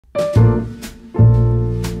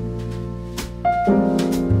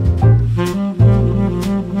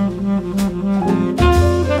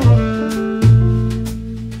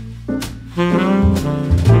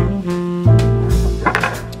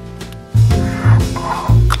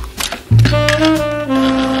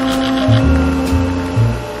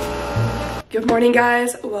Good morning,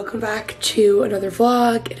 guys. Welcome back to another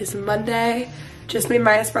vlog. It is Monday. Just made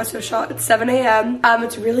my espresso shot at 7 a.m.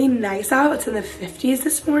 It's really nice out. It's in the 50s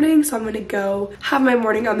this morning, so I'm gonna go have my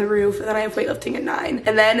morning on the roof, and then I have weightlifting at 9.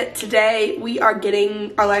 And then today we are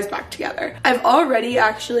getting our lives back together. I've already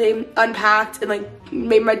actually unpacked and like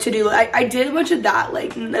made my to-do list. I did a bunch of that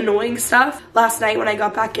like annoying stuff last night when I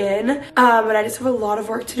got back in, and I just have a lot of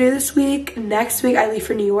work to do this week. Next week I leave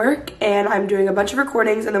for New York, and I'm doing a bunch of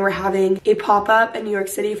recordings, and then we're having a pop-up in New York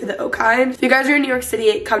City for the O Kind. If you guys are in New York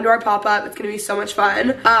City, come to our pop-up. It's gonna be so much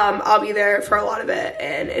fun. I'll be there for a lot of it,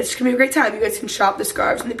 and it's gonna be a great time. You guys can shop the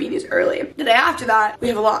scarves and the beanies early. The day after that, we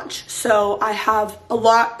have a launch, so I have a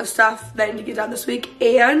lot of stuff that I need to get done this week,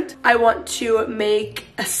 and I want to make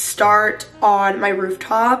a start on my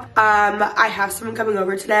rooftop. I have someone coming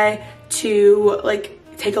over today to like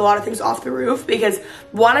take a lot of things off the roof because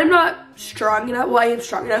one, I'm not strong enough. Well, I am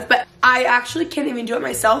strong enough, but I actually can't even do it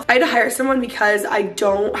myself. I had to hire someone because I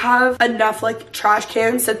don't have enough like trash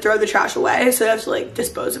cans to throw the trash away, so I have to like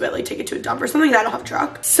dispose of it, like take it to a dump or something, and I don't have a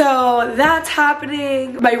truck. So that's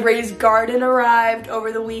happening. My raised garden arrived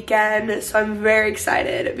over the weekend, so I'm very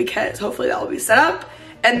excited because hopefully that will be set up.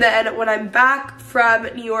 And then when I'm back from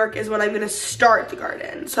New York is when I'm gonna start the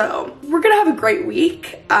garden. So we're gonna have a great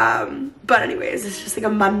week. But anyways, it's just like a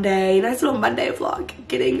Monday, nice little Monday vlog,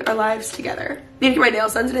 getting our lives together. Need to get my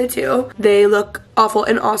nails done today too. They look awful,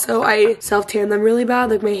 and also I self-tan them really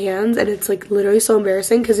bad, like my hands, and it's like literally so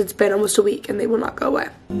embarrassing because it's been almost a week and they will not go away.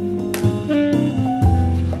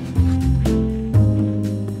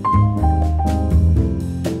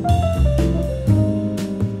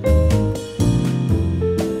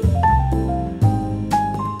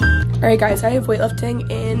 Alright guys, I have weightlifting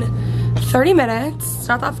in 30 minutes. It's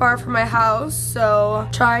not that far from my house, so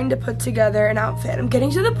trying to put together an outfit. I'm getting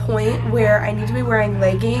to the point where I need to be wearing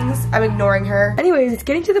leggings. I'm ignoring her. Anyways, it's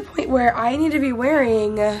getting to the point where I need to be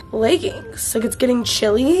wearing leggings. Like, it's getting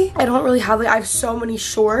chilly. I don't really have, like, I have so many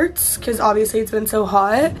shorts because obviously it's been so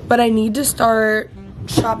hot, but I need to start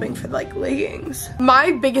shopping for like leggings.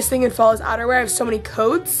 My biggest thing in fall is outerwear. I have so many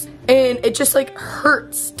coats, and it just like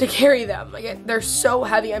hurts to carry them. Like they're so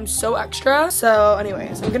heavy. I'm so extra. So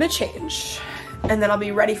anyways, I'm gonna change and then I'll be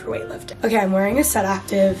ready for weightlifting. Okay, I'm wearing a Set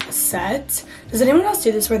Active set. Does anyone else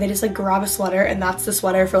do this where they just like grab a sweater and that's the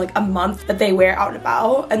sweater for like a month that they wear out and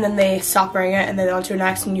about, and then they stop wearing it and then on to the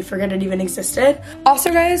next and you forget it even existed?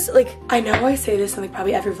 Also guys, like I know I say this in like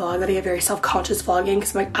probably every vlog that I get very self-conscious vlogging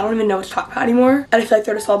because I'm like, I don't even know what to talk about anymore, and I feel like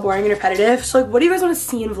they're just all boring and repetitive. So like, what do you guys want to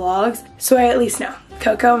see in vlogs? So I at least know.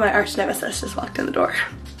 Coco, my arch nemesis, just walked in the door.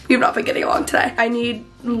 We've not been getting along today. I need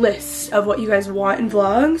lists of what you guys want in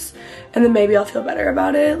vlogs, and then maybe I'll feel better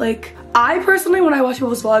about it. Like, I personally, when I watch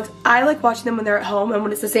people's vlogs, I like watching them when they're at home and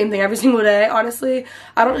when it's the same thing every single day, honestly.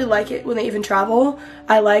 I don't really like it when they even travel.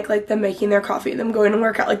 I like them making their coffee, them going to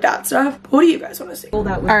work out, like that stuff. But what do you guys want to see?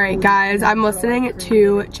 Alright guys, I'm listening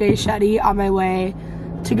to Jay Shetty on my way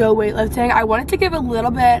to go weightlifting. I wanted to give a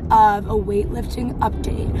little bit of a weightlifting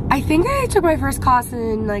update. I think I took my first class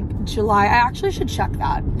in like July. I actually should check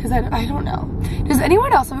that because I don't know. Does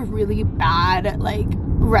anyone else have a really bad like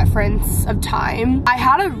reference of time? I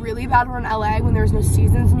had a really bad one in LA when there was no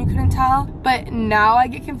seasons and you couldn't tell, but now I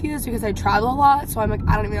get confused because I travel a lot, so I'm like,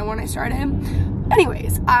 I don't even know when I started.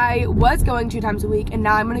 Anyways, I was going 2 times a week, and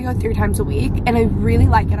now I'm gonna go 3 times a week, and I really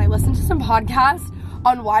like it. I listened to some podcasts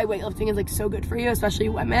on why weightlifting is like so good for you, especially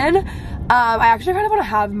women. I actually kind of want to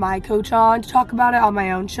have my coach on to talk about it on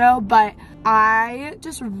my own show, but I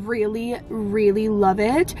just really love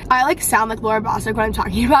it. I like sound like Laura Bostic when I'm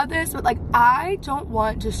talking about this, but like I don't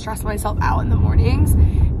want to stress myself out in the mornings.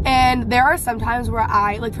 And there are some times where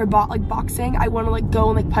I like for boxing, I want to like go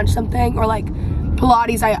and like punch something, or like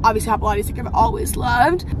Pilates. I obviously have Pilates, like I've always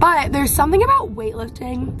loved, but there's something about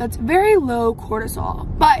weightlifting that's very low cortisol,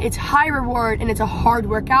 but it's high reward and it's a hard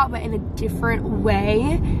workout, but in a different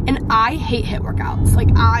way. And I hate HIIT workouts. Like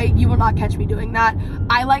you will not catch me doing that.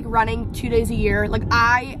 I like running 2 days a year. Like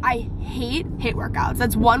I hate HIIT workouts.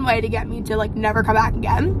 That's one way to get me to like never come back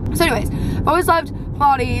again. So anyways, I've always loved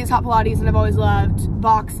Pilates, hot Pilates, and I've always loved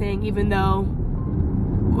boxing, even though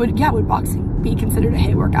would boxing be considered a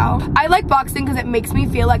HIIT workout? I like boxing because it makes me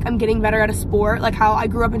feel like I'm getting better at a sport, like how I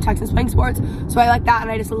grew up in Texas playing sports, so I like that, and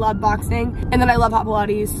I just love boxing. And then I love hot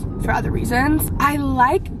Pilates for other reasons. I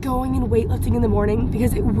like going and weightlifting in the morning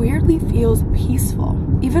because it weirdly feels peaceful,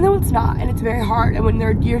 even though it's not, and it's very hard, and when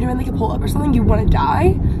you're doing like a pull-up or something, you want to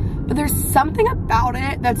die. But there's something about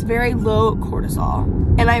it that's very low cortisol,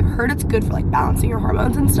 and I've heard it's good for like balancing your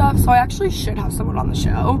hormones and stuff, so I actually should have someone on the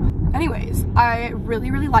show. I anyways, I really,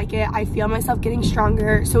 really like it. I feel myself getting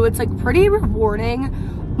stronger. So it's like pretty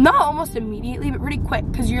rewarding, not almost immediately, but pretty quick,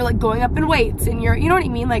 because you're like going up in weights and you're, you know what I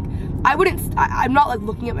mean? Like I'm not like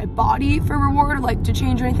looking at my body for reward, like to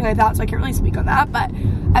change or anything like that. So I can't really speak on that. But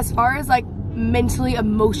as far as like mentally,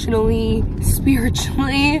 emotionally,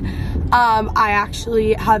 spiritually, I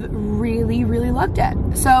actually have really, really loved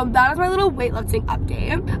it. So that is my little weightlifting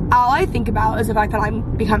update. All I think about is the fact that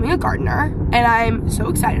I'm becoming a gardener, and I'm so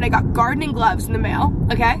excited. I got gardening gloves in the mail,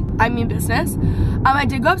 okay? I mean business. I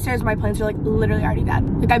did go upstairs, my plants are like literally already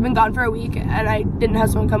dead. Like I've been gone for a week and I didn't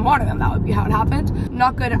have someone come water them. That would be how it happened.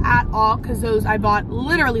 Not good at all, because those I bought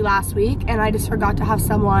literally last week and I just forgot to have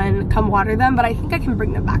someone come water them, but I think I can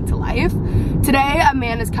bring them back to life. Today, a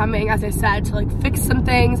man is coming, as I said, to like fix some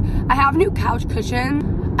things. I have a new couch cushion,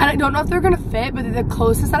 and I don't know if they're gonna fit, but they're the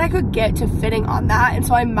closest that I could get to fitting on that. And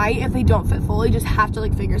so I might, if they don't fit fully, just have to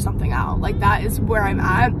like figure something out. Like that is where I'm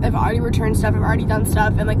at. I've already returned stuff, I've already done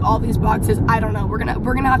stuff, and like all these boxes, I don't know. We're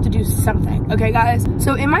gonna have to do something, okay guys?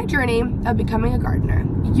 So in my journey of becoming a gardener,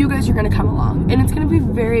 you guys are gonna come along, and it's gonna be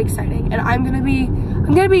very exciting. And I'm gonna be,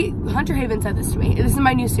 Hunter Haven said this to me. This is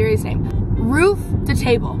my new series name. Roof to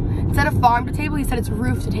table. Instead of farm to table, he said it's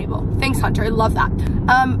roof to table. Thanks, Hunter, I love that.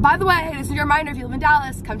 By the way, this is your reminder, if you live in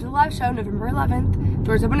Dallas, come to the live show November 11th.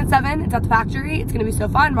 Doors open at 7, it's at the factory. It's gonna be so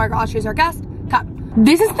fun. Margaret Austria is our guest. Come.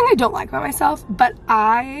 This is something I don't like about myself, but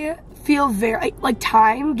I feel very, like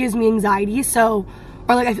time gives me anxiety, so,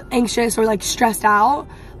 or like I feel anxious or like stressed out.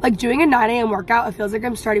 Like doing a 9 a.m. workout, it feels like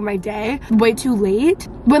I'm starting my day way too late,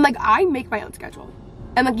 when like I make my own schedule.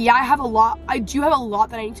 And like, yeah, I do have a lot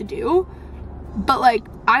that I need to do, but like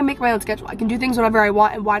I make my own schedule. I can do things whenever I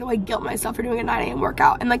want, and why do I guilt myself for doing a 9 a.m.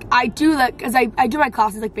 workout? And like I do that because I do my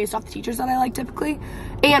classes like based off the teachers that I like typically,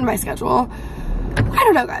 and my schedule. I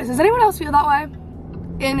don't know guys, does anyone else feel that way?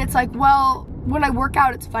 And it's like, well, when I work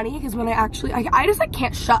out, it's funny because when I actually, I just like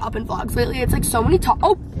can't shut up in vlogs lately. It's like so many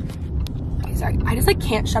sorry, I just like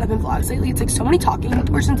can't shut up in vlogs lately. It's like so many talking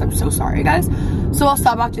portions. I'm so sorry guys. So I'll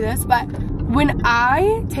stop after this, but when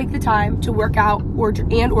I take the time to work out or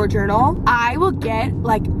journal, I will get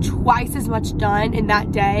like twice as much done in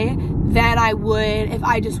that day than I would if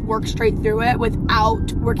I just work straight through it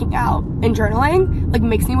without working out and journaling. Like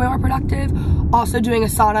makes me way more productive. Also doing a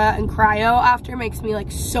sauna and cryo after makes me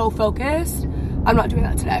like so focused. I'm not doing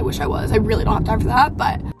that today, I wish I was. I really don't have time for that,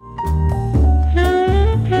 but.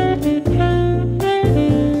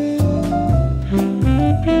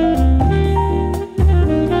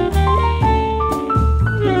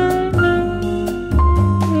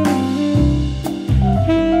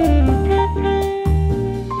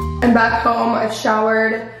 I'm back home, I've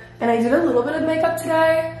showered, and I did a little bit of makeup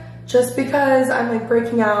today just because I'm like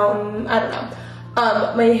breaking out and I don't know.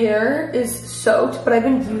 My hair is soaked, but I've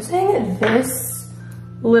been using this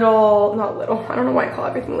little, not little, I don't know why I call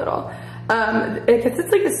everything little. I guess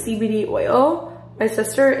it's like a CBD oil. My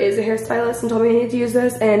sister is a hairstylist and told me I need to use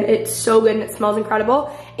this, and it's so good and it smells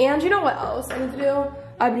incredible. And you know what else I need to do?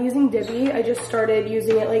 I've been using Divi. I just started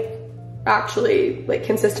using it like actually like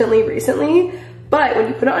consistently recently. But when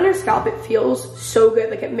you put it on your scalp, it feels so good.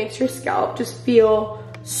 Like it makes your scalp just feel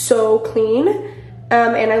so clean.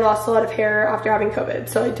 And I lost a lot of hair after having COVID,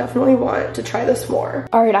 so I definitely want to try this more.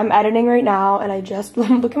 All right, I'm editing right now, and I just,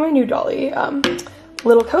 look at my new dolly,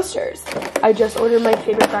 little coasters. I just ordered my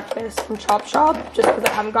favorite breakfast from Chop Shop, just because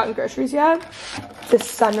I haven't gotten groceries yet. This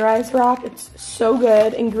sunrise wrap, it's so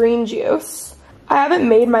good, and green juice. I haven't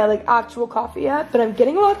made my like actual coffee yet, but I'm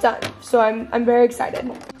getting a lot done, so I'm very excited.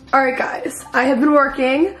 All right guys, I have been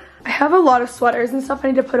working. I have a lot of sweaters and stuff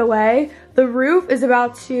I need to put away. The roof is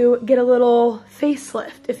about to get a little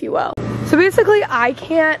facelift, if you will. So basically I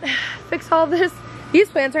can't fix all this. These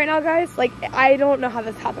plants right now, guys, like I don't know how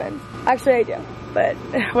this happened. Actually I do, but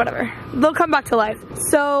whatever. They'll come back to life.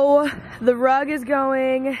 So the rug is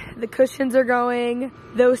going, the cushions are going,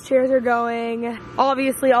 those chairs are going,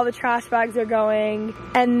 obviously all the trash bags are going,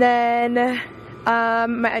 and then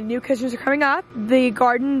my new cushions are coming up. The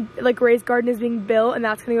garden, like raised garden, is being built, and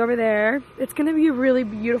that's gonna go over there. It's gonna be really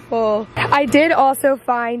beautiful. I did also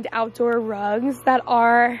find outdoor rugs that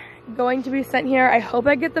are going to be sent here. I hope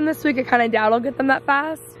I get them this week. I kind of doubt I'll get them that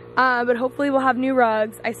fast, but hopefully we'll have new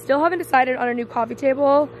rugs. I still haven't decided on a new coffee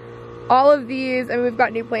table. All of these, I mean, we've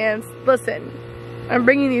got new plans. Listen, I'm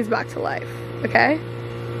bringing these back to life, okay?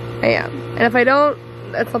 I am. And if I don't,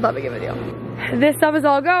 that's not that big of a deal. This stuff is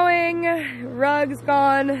all going. Rugs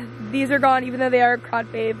gone. These are gone, even though they are crowd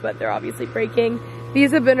fave, but they're obviously breaking.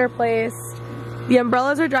 These have been replaced. The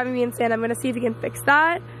umbrellas are driving me insane. I'm gonna see if he can fix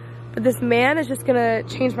that. But this man is just gonna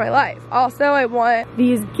change my life. Also, I want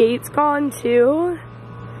these gates gone too.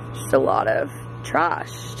 Just a lot of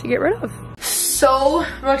trash to get rid of. So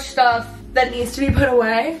much stuff that needs to be put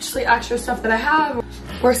away, just like extra stuff that I have,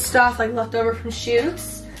 or stuff like left over from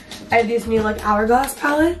shoots. I have these new like hourglass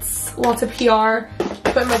palettes, lots of PR,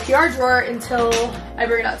 put in my PR drawer until I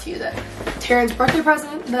bring it out to use it. Taryn's birthday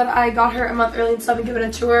present that I got her a month early and stuff and given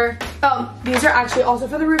it to her. These are actually also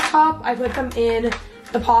for the rooftop. I put them in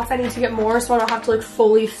the pots. I need to get more so I don't have to like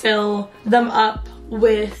fully fill them up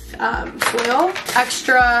with soil.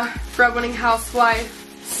 Extra Breadwinning Housewife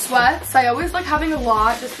sweats. I always like having a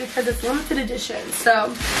lot just because it's limited edition,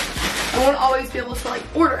 so I won't always be able to like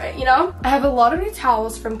order it, you know? I have a lot of new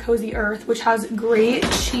towels from Cozy Earth, which has great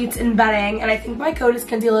sheets and bedding, and I think my code is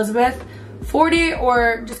Kenzie Elizabeth 40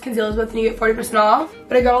 or just Kenzie Elizabeth and you get 40% off.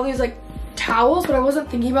 But I got all these like towels, but I wasn't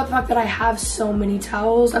thinking about the fact that I have so many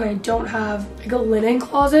towels and I don't have like a linen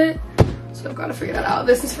closet, so I've got to figure that out.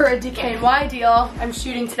 This is for a DKNY deal I'm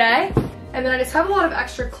shooting today. And then I just have a lot of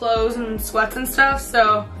extra clothes and sweats and stuff,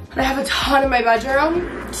 so I have a ton in my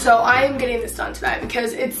bedroom. So I am getting this done tonight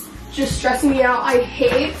because it's just stressing me out. I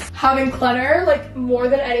hate having clutter, like more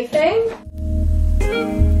than anything.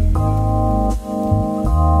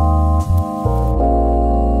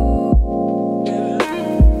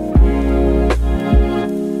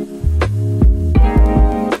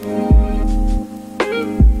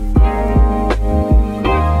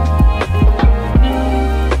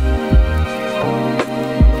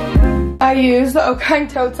 I use the Okine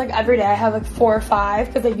totes like every day. I have like 4 or 5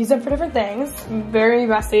 because I use them for different things. Very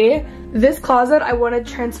messy. This closet I want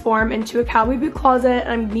to transform into a cowboy boot closet, and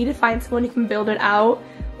I need to find someone who can build it out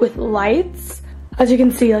with lights. As you can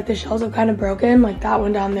see, like the shelves are kind of broken. Like that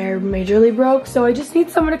one down there majorly broke. So I just need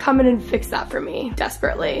someone to come in and fix that for me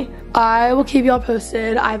desperately. I will keep y'all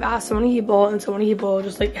posted. I've asked so many people and so many people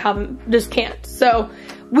just like just can't. So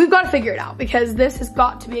we've got to figure it out because this has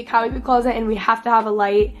got to be a cowboy boot closet and we have to have a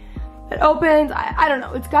light that opens. I don't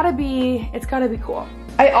know, it's gotta be cool.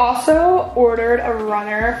 I also ordered a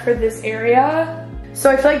runner for this area,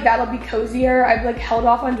 so I feel like that'll be cozier. I've like held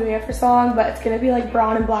off on doing it for so long, but it's gonna be like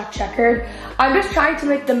brown and black checkered. I'm just trying to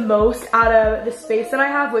make the most out of the space that I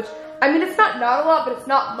have, which, I mean, it's not a lot, but it's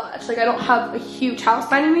not much. Like I don't have a huge house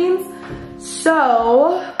by any means.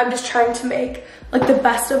 So I'm just trying to make like the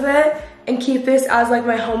best of it and keep this as like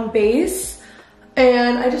my home base.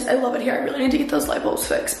 And I love it here. I really need to get those light bulbs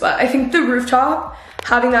fixed, but I think the rooftop,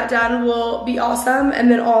 having that done will be awesome.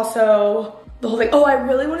 And then also the whole thing. Oh, I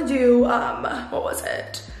really want to do, what was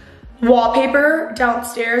it? Wallpaper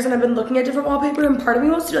downstairs, and I've been looking at different wallpaper, and part of me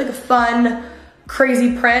wants to do like a fun,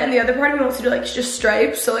 crazy print, and the other part of me wants to do like just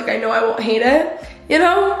stripes, so like I know I won't hate it, you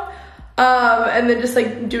know? And then just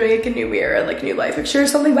like doing like a new mirror and like a new light fixture or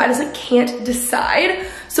something, but I just like can't decide.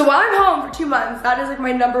 So while I'm home for 2 months, that is like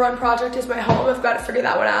my #1 project is my home. I've got to figure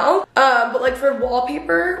that one out. But like for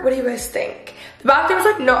wallpaper, what do you guys think? The bathroom's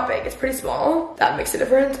like not big, it's pretty small. That makes a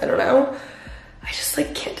difference, I don't know. I just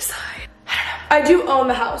like can't decide. I don't know. I do own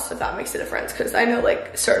the house, if that makes a difference, because I know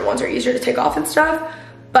like certain ones are easier to take off and stuff.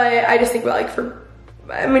 But I just think about like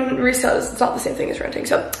I mean, resale is, it's not the same thing as renting,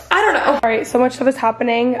 so I don't know. All right, so much stuff is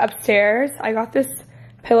happening upstairs. I got this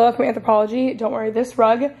pillow from Anthropologie. Don't worry, this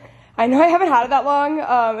rug, I know I haven't had it that long.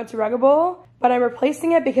 It's ruggable, but I'm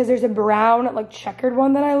replacing it because there's a brown, like checkered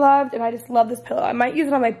one that I loved, and I just love this pillow. I might use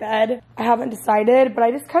it on my bed. I haven't decided, but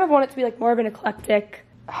I just kind of want it to be like more of an eclectic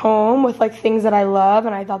home with like things that I love,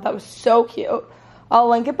 and I thought that was so cute. I'll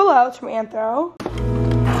link it below. It's from Anthro.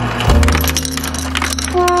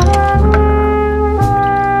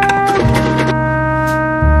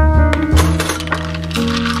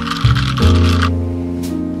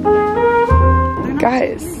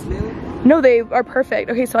 Guys, no, they are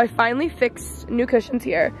perfect. Okay, so I finally fixed new cushions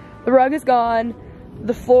here. The rug is gone.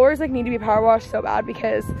 The floors like need to be power washed so bad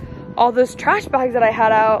because all those trash bags that I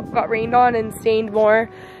had out got rained on and stained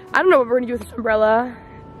more. I don't know what we're gonna do with this umbrella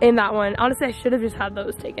in that one. Honestly, I should have just had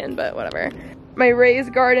those taken, but whatever. My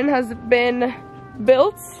raised garden has been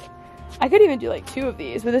built. I could even do like 2 of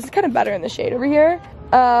these, but this is kind of better in the shade over here.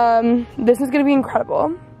 This is gonna be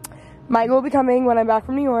incredible. Michael will be coming when I'm back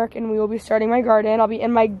from New York, and we will be starting my garden. I'll be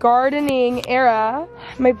in my gardening era.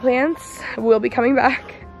 My plants will be coming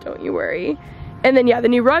back, don't you worry. And then yeah, the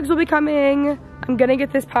new rugs will be coming. I'm gonna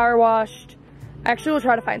get this power washed. Actually, we'll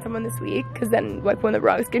try to find someone this week, because then like when the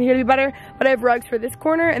rugs get here to be better. But I have rugs for this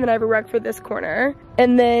corner, and then I have a rug for this corner.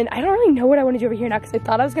 And then I don't really know what I want to do over here now, because I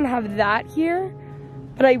thought I was gonna have that here.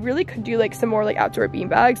 But I really could do like some more like outdoor bean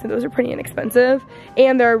bags, and those are pretty inexpensive.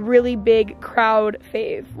 And they're a really big crowd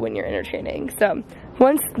fave when you're entertaining. So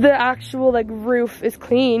once the actual like roof is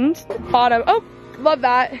cleaned, bottom, oh, love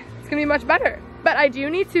that. It's gonna be much better. But I do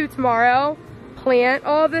need to tomorrow plant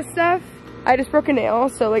all of this stuff I just broke a nail,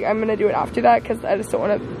 so like I'm gonna do it after that because I just don't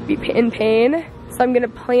want to be in pain. So I'm gonna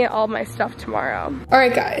plant all my stuff tomorrow. All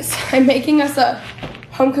right, guys, I'm making us a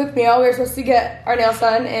home cooked meal. We were supposed to get our nails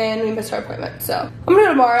done and we missed our appointment. So I'm gonna go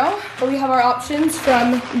tomorrow, but we have our options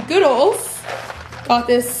from Goodles. Got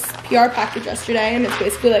this PR package yesterday and it's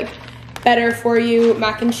basically like better for you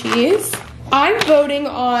mac and cheese. I'm voting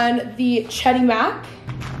on the Chetty Mac.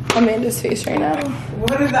 Amanda's face right now.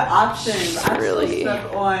 What are the options? I'm really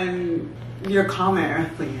stuck on your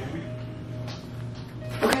comment earlier.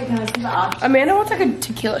 Okay, can I see the options? Amanda wants like a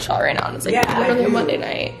tequila shot right now. And it's like literally I do. Monday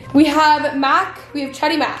night. We have Mac, we have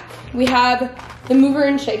Chetty Mac. We have the Mover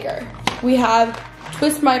and Shaker. We have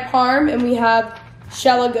Twist My Parm and we have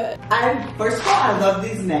Shella Good. First of all, I love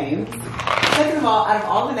these names. Second of all, out of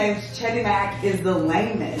all the names, Chetty Mac is the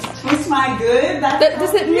lamest. Twist My Good? That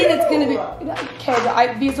doesn't mean it's gonna be, okay,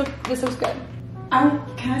 but this looks good.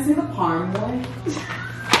 Can I see the parm one?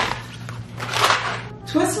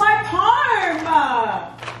 Twist My Parm!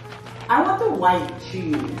 I want the white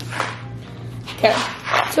cheese. Okay,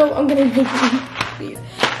 so I'm gonna make these.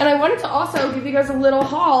 And I wanted to also give you guys a little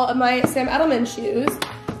haul of my Sam Edelman shoes.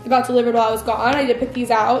 They got delivered while I was gone. I did pick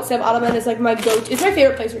these out. Sam Edelman is like my go-to. It's my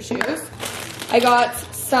favorite place for shoes. I got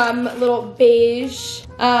some little beige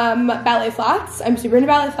ballet flats. I'm super into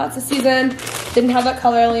ballet flats this season. Didn't have that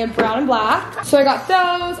color, I only had brown and black. So I got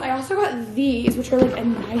those. I also got these, which are like a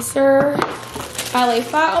nicer ballet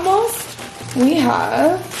flat almost.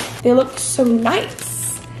 They look so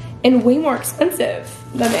nice and way more expensive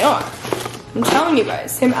than they are. I'm telling you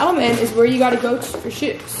guys, Sam Edelman is where you gotta go for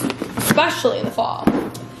shoes, especially in the fall.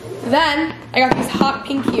 Then I got these hot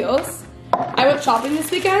pink heels. I went shopping this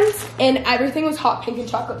weekend and everything was hot pink and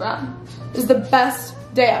chocolate brown. It was the best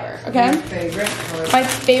day ever, okay? My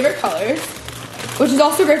favorite colors, which is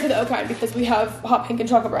also great for the Okine because we have hot pink and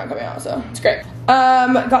chocolate brown coming out, so it's great.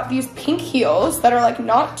 Got these pink heels that are like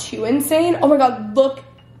not too insane. Oh my God, look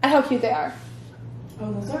at how cute they are.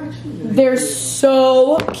 Oh, those are actually really They're cute.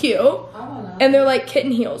 so cute. And they're like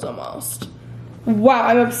kitten heels almost. Wow,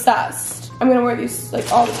 I'm obsessed. I'm gonna wear these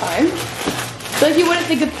like all the time. So like you wouldn't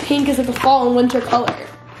think of pink as like a fall and winter color.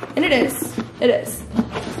 And it is, it is.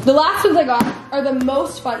 The last ones I got are the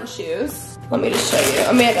most fun shoes. Let me just show you.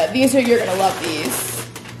 Amanda, you're gonna love these.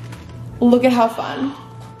 Look at how fun.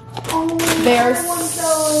 Oh, they are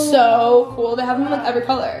so cool. They have them in like every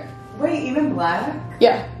color. Wait, even black?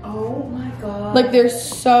 Yeah. Oh my God. Like they're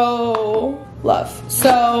so love.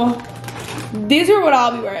 So these are what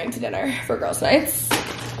I'll be wearing to dinner for girls' nights.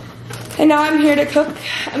 And now I'm here to cook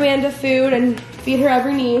Amanda food and feed her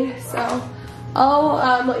every need. So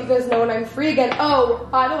I'll let you guys know when I'm free again. Oh,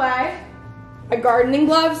 by the way, my gardening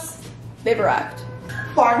gloves, they've arrived.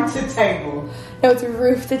 Farm to table. No, it's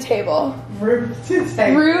roof to table. Roof to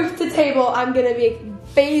table. Roof to table. I'm gonna make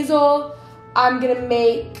basil. I'm gonna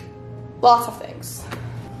make lots of things.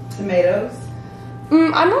 Tomatoes?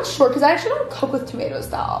 I'm not sure because I actually don't cook with tomatoes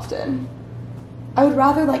that often. I would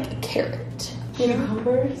rather like a carrot.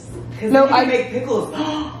 Cucumbers? No, I make pickles.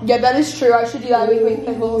 Yeah, that is true. I should do that. We can make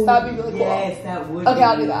pickles. That would be really cool. Yes, that would. Okay,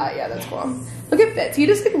 I'll do that. Yeah, that's cool. Look at Fitz. He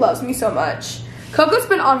just like loves me so much. Coco's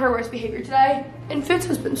been on her worst behavior today, and Fitz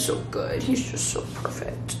has been so good. He's just so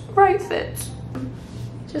perfect, right, Fitz?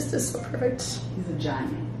 Just is so perfect. He's a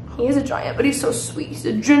giant. He is a giant, but he's so sweet. He's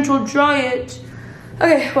a gentle giant.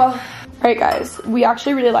 Okay, well, all right, guys. We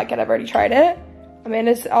actually really like it. I've already tried it.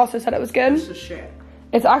 Amanda also said it was good. It's a shit.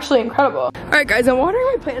 It's actually incredible. All right, guys, I'm watering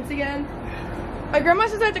my plants again. My grandma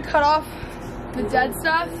says I have to cut off the dead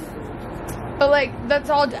stuff, but like, that's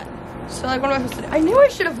all dead. So like, what am I supposed to do? I knew I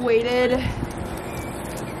should have waited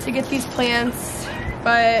to get these plants,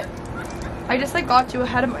 but I just like got too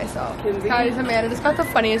ahead of myself. Guys, Amanda just got the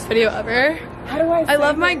funniest video ever. How do I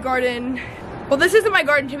love my garden. Well, this isn't my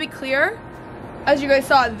garden, to be clear. As you guys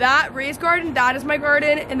saw, that raised garden, that is my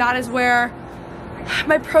garden, and that is where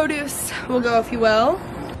my produce will go, if you will.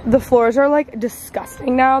 The floors are like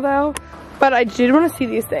disgusting now though, but I did want to see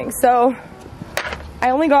these things. So I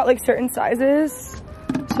only got like certain sizes.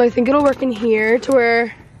 So I think it'll work in here to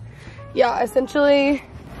where, yeah, essentially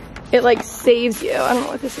it like saves you. I don't know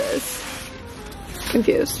what this is.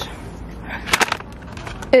 Confused.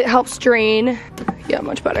 It helps drain. Yeah,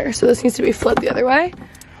 much better. So this needs to be flipped the other way.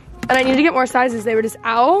 And I need to get more sizes. They were just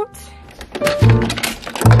out.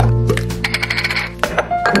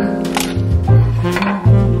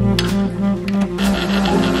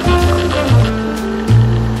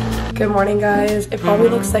 Good morning, guys. It probably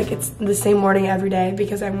looks like it's the same morning every day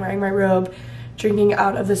because I'm wearing my robe, drinking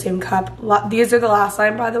out of the same cup. These are the last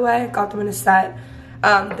line, by the way. Got them in a set.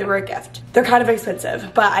 They were a gift. They're kind of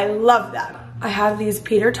expensive, but I love them. I have these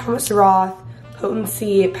Peter Thomas Roth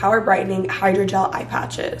Potency Power Brightening Hydrogel Eye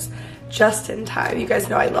Patches. Just in time. You guys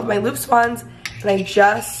know I love my loose ones, and I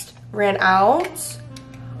just ran out.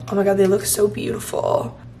 Oh my god, they look so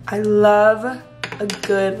beautiful. I love a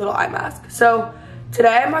good little eye mask. So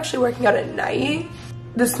today I'm actually working out at night.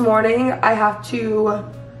 This morning I have to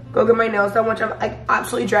go get my nails done, which I'm like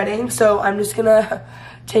absolutely dreading. So I'm just gonna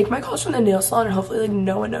take my clothes from the nail salon and hopefully like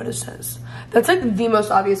no one notices. That's like the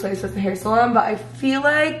most obvious place is the hair salon, but I feel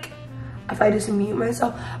like if I just mute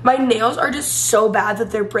myself, my nails are just so bad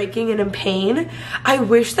that they're breaking and in pain. I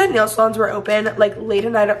wish that nail salons were open like late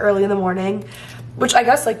at night or early in the morning, which I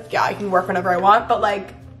guess like, yeah, I can work whenever I want, but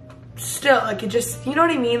like still like it just, you know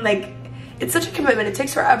what I mean? Like it's such a commitment, it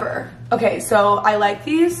takes forever. Okay, so I like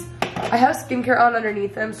these. I have skincare on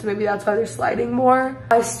underneath them, so maybe that's why they're sliding more.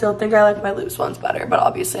 I still think I like my loose ones better, but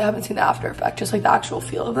obviously I haven't seen the after effect, just like the actual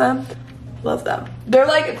feel of them. Love them. They're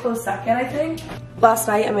like a close second, I think. Last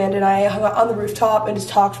night, Amanda and I hung out on the rooftop and just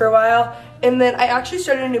talked for a while. And then I actually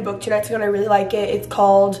started a new book 2 nights ago and I really like it. It's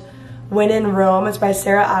called When in Rome. It's by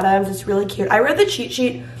Sarah Adams. It's really cute. I read the cheat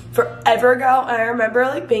sheet forever ago and I remember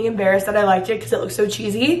like being embarrassed that I liked it because it looked so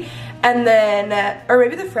cheesy. And then, or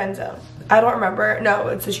maybe the friend zone. I don't remember. No,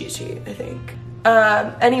 it's a cheat sheet, I think.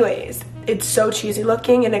 Anyways, it's so cheesy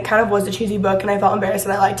looking and it kind of was a cheesy book and I felt embarrassed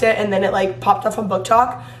and I liked it, and then it like popped up on Book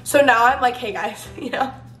Talk. So now I'm like, hey guys, you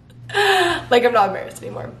know, like I'm not embarrassed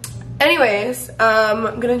anymore. Anyways,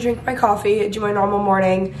 I'm gonna drink my coffee, do my normal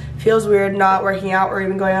morning. Feels weird not working out or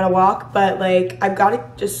even going on a walk, but like I've gotta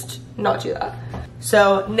just not do that.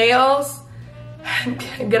 So nails, I'm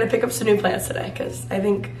gonna pick up some new plants today because I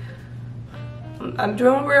think I'm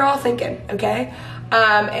doing what we're all thinking, okay?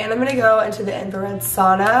 And I'm gonna go into the infrared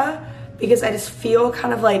sauna because I just feel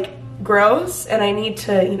kind of like gross and I need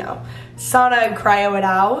to, you know, sauna and cryo it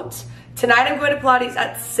out. Tonight I'm going to Pilates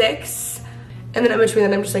at 6, and then in between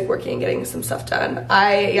then I'm just like working and getting some stuff done.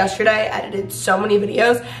 Yesterday edited so many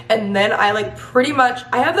videos, and then I like pretty much,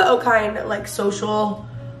 I have the Okine like social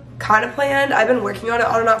kind of planned. I've been working on it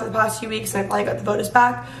on and off for the past few weeks and I finally got the photos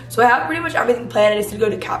back. So I have pretty much everything planned. I just need to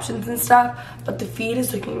go to captions and stuff, but the feed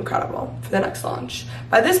is looking incredible for the next launch.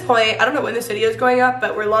 By this point, I don't know when this video is going up,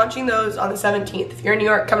 but we're launching those on the 17th. If you're in New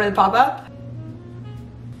York, come to the pop-up.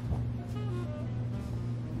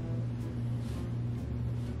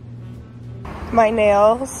 My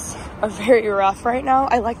nails are very rough right now.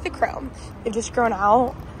 I like the chrome. They've just grown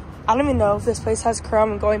out. I don't even know if this place has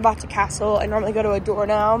chrome. I'm going back to Castle. I normally go to Adore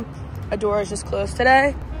now. Adore is just closed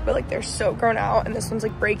today, but like they're so grown out and this one's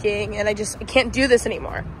like breaking and I can't do this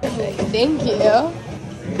anymore. Okay, thank you.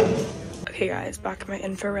 Okay guys, back in my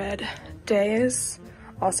infrared days.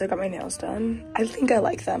 Also got my nails done. I think I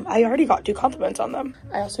like them. I already got 2 compliments on them.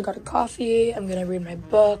 I also got a coffee. I'm gonna read my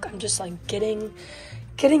book. I'm just like getting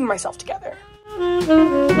myself together.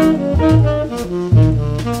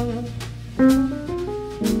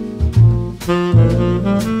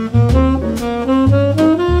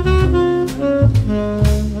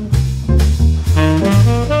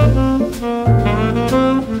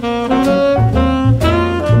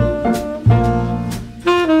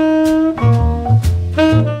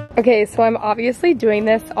 Okay, so I'm obviously doing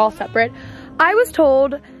this all separate. I was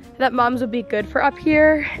told that mums would be good for up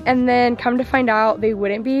here, and then come to find out they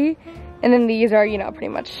wouldn't be. And then these are, you know, pretty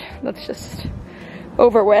much, that's just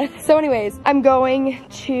over with. So anyways, I'm going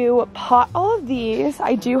to pot all of these.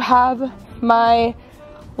 I do have my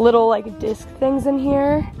little like disc things in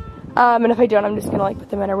here. And if I don't, I'm just gonna like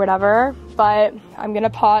put them in or whatever. But I'm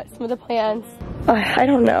gonna pot some of the plants. I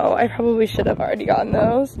don't know, I probably should have already gotten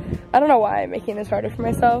those. I don't know why I'm making this harder for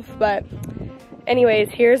myself, but anyways,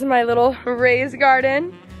 here's my little raised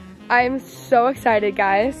garden. I'm so excited,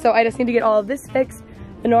 guys. So I just need to get all of this fixed.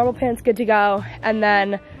 The normal plant's good to go, and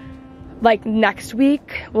then like next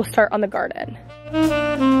week we'll start on the garden.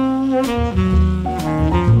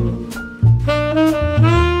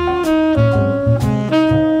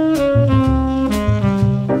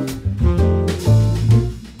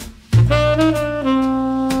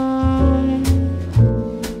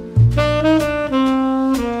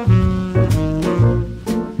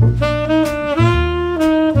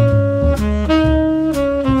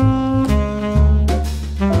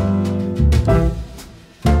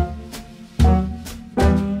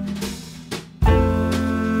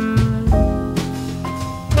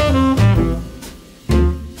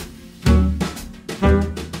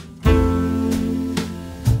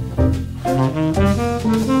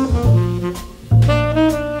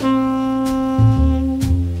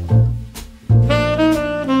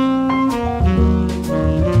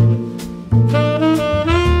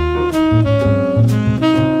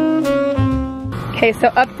 Okay, so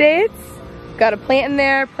updates. Got a plant in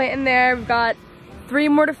there, We've got 3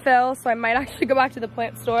 more to fill, so I might actually go back to the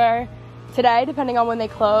plant store today, depending on when they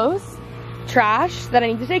close. Trash that I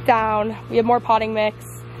need to take down. We have more potting mix.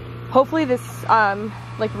 Hopefully this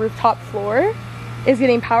like rooftop floor is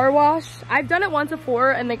getting power washed. I've done it once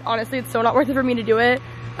before, and like honestly, it's so not worth it for me to do it.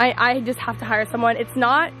 I just have to hire someone. It's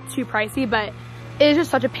not too pricey, but it is just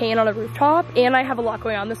such a pain on a rooftop, and I have a lot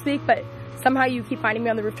going on this week, but somehow you keep finding me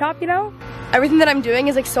on the rooftop, you know? Everything that I'm doing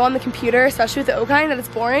is like so on the computer, especially with the Okine, that it's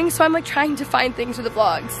boring. So I'm like trying to find things for the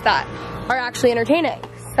vlogs that are actually entertaining.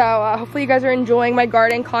 So hopefully you guys are enjoying my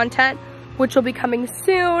garden content, which will be coming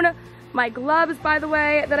soon. My gloves, by the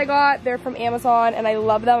way, that I got, they're from Amazon and I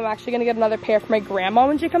love them. I'm actually gonna get another pair for my grandma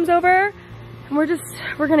when she comes over. And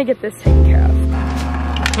we're gonna get this taken care of.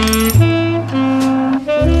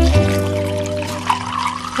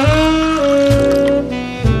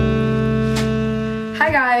 Hi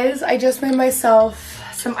guys, I just made myself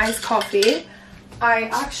some iced coffee. I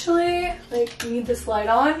actually like need this light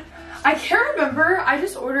on. I can't remember, I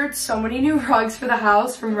just ordered so many new rugs for the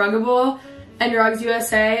house from Ruggable and Rugs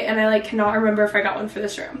USA, and I like cannot remember if I got one for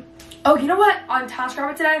this room. Oh, you know what? On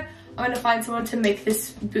TaskRabbit today, I'm gonna find someone to make this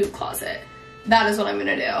boot closet. That is what I'm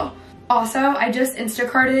gonna do. Also, I just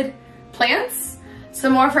Instacarted plants,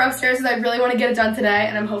 some more for upstairs because I really want to get it done today,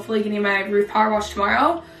 and I'm hopefully getting my roof power washed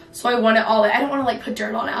tomorrow. So I want it all in. I don't want to like put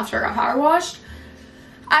dirt on it after I got power washed.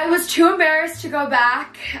 I was too embarrassed to go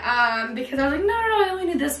back because I was like, no, I only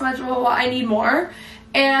need this much, well, I need more.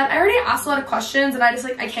 And I already asked a lot of questions, and I just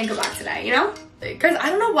like, I can't go back today, you know? Because I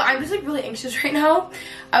don't know what, I'm just like really anxious right now.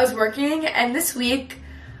 I was working, and this week,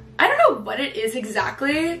 I don't know what it is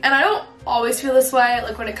exactly, and I don't always feel this way,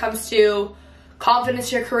 like when it comes to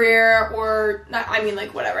confidence in your career, or, I mean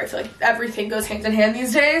like whatever, I feel like everything goes hand in hand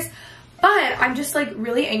these days. But I'm just like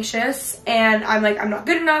really anxious, and I'm like, I'm not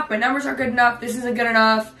good enough, my numbers aren't good enough, this isn't good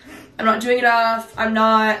enough, I'm not doing enough, I'm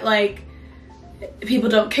not like, people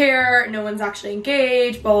don't care, no one's actually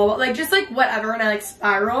engaged, blah, blah, blah, like just like whatever, and I like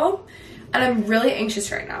spiral, and I'm really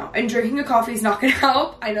anxious right now, and drinking a coffee is not gonna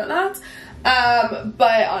help, I know that,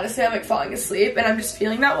 but honestly, I'm like falling asleep, and I'm just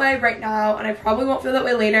feeling that way right now, and I probably won't feel that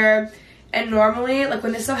way later, and normally, like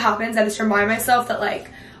when this stuff happens, I just remind myself that like,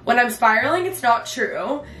 when I'm spiraling, it's not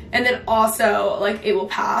true, and then also, like, it will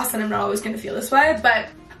pass, and I'm not always gonna feel this way, but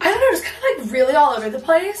I don't know, just kind of like really all over the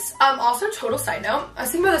place. Also, total side note, I was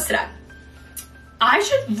thinking about this today. I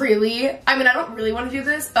should really, I mean, I don't really want to do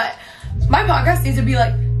this, but my podcast needs to be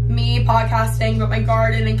like me podcasting about my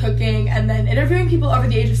garden and cooking, and then interviewing people over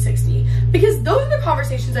the age of 60, because those are the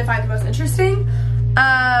conversations I find the most interesting.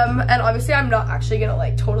 And obviously I'm not actually gonna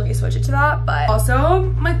like totally switch it to that, but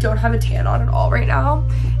also like don't have a tan on at all right now,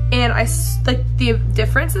 and I like the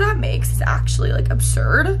difference that makes is actually like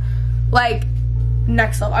absurd, like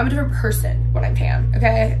next level. I'm a different person when I'm tan,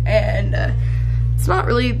 okay, and it's not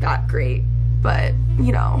really that great, but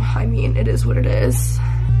you know, I mean, it is what it is.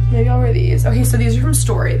 Maybe I'll wear these. Okay, so these are from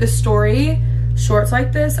Story. The Story shorts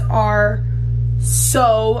like this are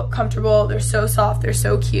so comfortable, they're so soft, they're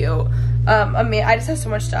so cute. I just have so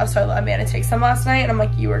much stuff, so I let Amanda take some last night, and I'm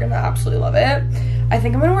like, you are gonna absolutely love it. I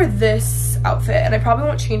think I'm gonna wear this outfit, and I probably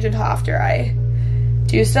won't change until after I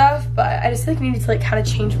do stuff, but I just like needed to like kind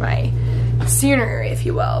of change my scenery, if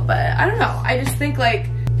you will. But I don't know, I just think like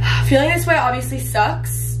feeling this way obviously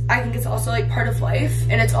sucks. I think it's also like part of life,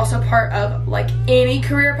 and it's also part of like any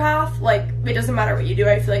career path. Like it doesn't matter what you do,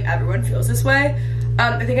 I feel like everyone feels this way.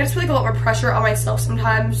 I think I just feel like a lot more pressure on myself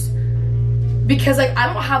sometimes, because like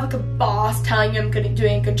I don't have like a boss telling me I'm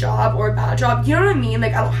doing a good job or a bad job, you know what I mean?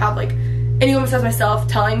 Like I don't have like anyone besides myself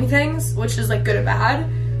telling me things, which is like good or bad.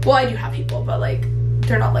 Well, I do have people, but like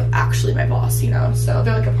they're not like actually my boss, you know, so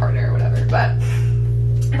they're like a partner or whatever. But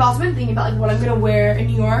I've also been thinking about like what I'm gonna wear in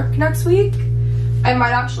New York next week. I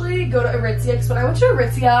might actually go to Aritzia, because when I went to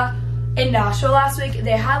Aritzia in Nashville last week,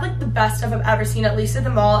 they had like the best stuff I've ever seen, at least at the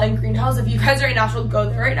mall in Green Hills. If you guys are in Nashville, go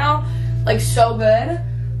there right now, like so good.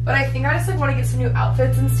 But I think I just like want to get some new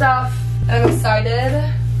outfits and stuff, and I'm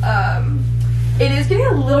excited. It is getting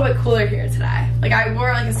a little bit cooler here today. Like I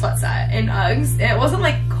wore like a sweat set in Uggs, and it wasn't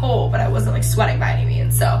like cold, but I wasn't like sweating by any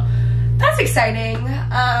means, so that's exciting.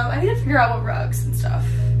 I need to figure out what rugs and stuff.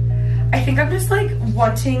 I think I'm just like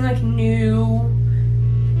wanting like new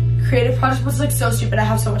creative projects, which is like so stupid. I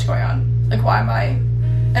have so much going on. Like why am I?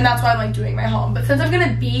 And that's why I'm like doing my home. But since I'm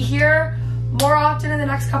gonna be here more often in the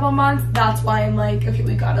next couple of months, that's why I'm like, okay,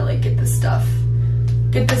 we gotta like get this stuff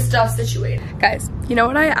situated. Guys, you know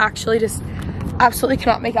what I actually just absolutely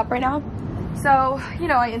cannot make up right now? So, you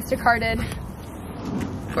know, I Instacarted,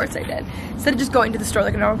 of course I did, instead of just going to the store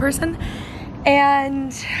like a normal person,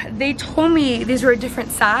 and they told me these were a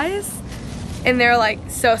different size, and they're like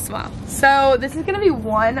so small. So this is gonna be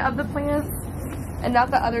one of the plants and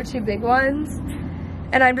not the other 2 big ones.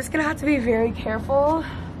 And I'm just gonna have to be very careful.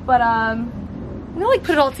 But I'm gonna like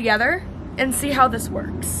put it all together and see how this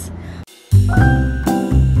works.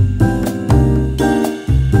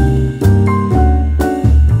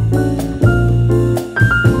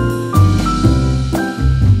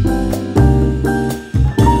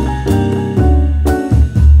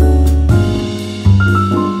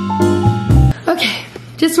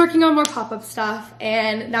 Just working on more pop-up stuff,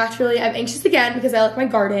 and naturally I'm anxious again because I like my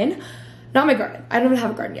garden. Not my garden, I don't even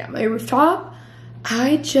have a garden yet. My rooftop,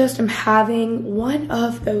 I just am having one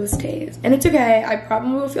of those days. And it's okay, I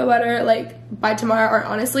probably will feel better like by tomorrow, or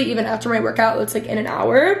honestly even after my workout, it's like in an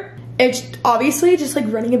hour. It's obviously just like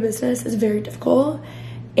running a business is very difficult.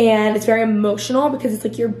 And it's very emotional because it's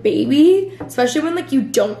like your baby, especially when like you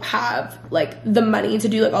don't have like the money to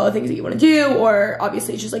do like all the things that you want to do, or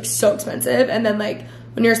obviously it's just like so expensive. And then like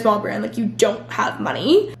when you're a small brand, like you don't have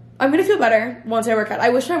money. I'm gonna feel better once I work out. I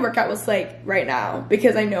wish my workout was like right now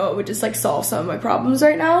because I know it would just like solve some of my problems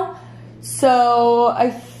right now. So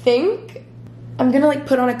I think I'm gonna like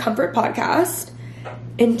put on a comfort podcast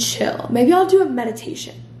and chill. Maybe I'll do a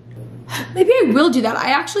meditation. Maybe I will do that. I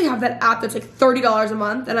actually have that app that's like $30 a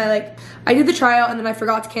month, and I did the trial and then I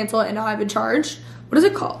forgot to cancel it, and now I've been charged. What is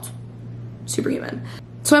it called? Superhuman.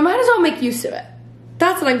 So I might as well make use of it.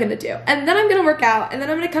 That's what I'm gonna do. And then I'm gonna work out, and then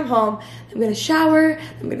I'm gonna come home, I'm gonna shower,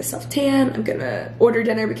 I'm gonna self-tan, I'm gonna order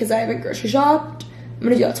dinner because I haven't grocery shopped. I'm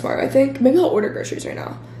gonna do that tomorrow, I think. Maybe I'll order groceries right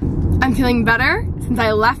now. I'm feeling better since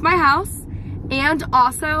I left my house. And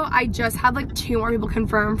also, I just had like 2 more people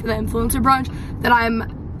confirm for the influencer brunch that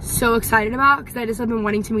I'm so excited about because I just have been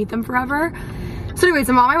wanting to meet them forever. So anyways,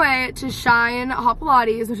 I'm on my way to Shine Hot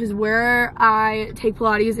Pilates, which is where I take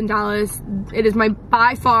Pilates in Dallas. It is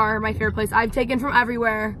by far my favorite place. I've taken from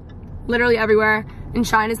everywhere, literally everywhere, and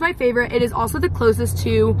Shine is my favorite. It is also the closest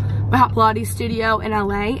to my Hot Pilates studio in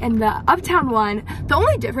LA, and the Uptown one, the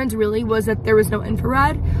only difference really was that there was no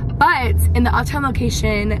infrared, but in the Uptown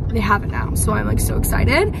location, they have it now. So I'm like so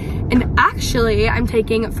excited. And actually, I'm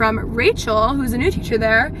taking from Rachel, who's a new teacher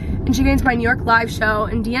there, and she came to my New York live show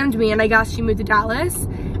and DM'd me, and I guess she moved to Dallas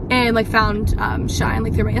and like found Shine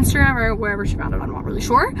like through my Instagram or wherever she found it, I'm not really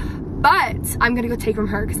sure. But I'm gonna go take from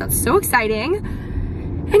her because that's so exciting.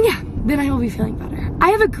 And yeah, then I will be feeling better.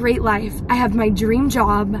 I have a great life. I have my dream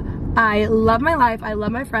job. I love my life. I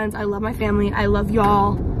love my friends. I love my family. I love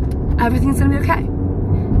y'all. Everything's gonna be okay.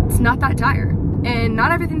 It's not that dire. And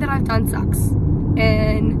not everything that I've done sucks.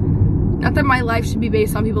 And not that my life should be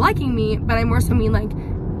based on people liking me, but I more so mean like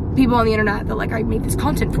people on the internet that like I make this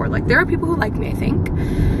content for. Like there are people who like me, I think.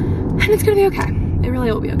 And it's gonna be okay. It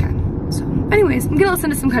really will be okay. So anyways, I'm gonna listen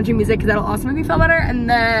to some country music because that'll also make me feel better. And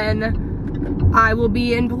then I will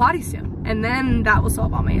be in Pilates soon. And then that will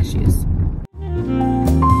solve all my issues.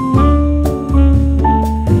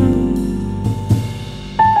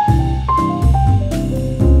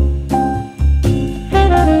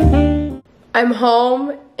 I'm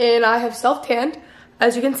home and I have self-tanned.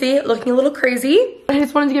 As you can see, looking a little crazy. I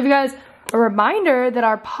just wanted to give you guys a reminder that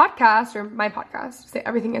our podcast, or my podcast, say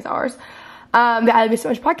everything is ours, the I Love You So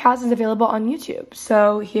Much podcast is available on YouTube.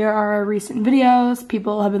 So here are our recent videos.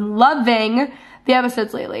 People have been loving the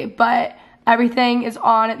episodes lately, but everything is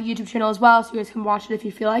on the YouTube channel as well, so you guys can watch it if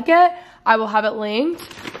you feel like it. I will have it linked.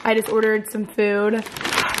 I just ordered some food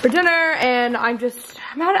for dinner, and I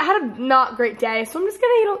had a not great day, so I'm just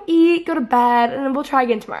gonna eat, go to bed, and then we'll try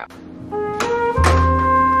again tomorrow.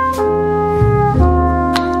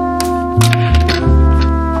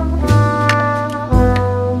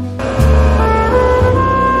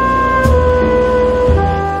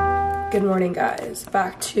 Good morning, guys.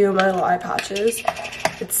 Back to my little eye patches.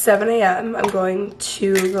 It's 7 a.m. I'm going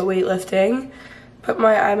to go weightlifting. Put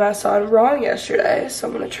my eye masks on wrong yesterday, so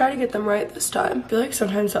I'm gonna try to get them right this time. I feel like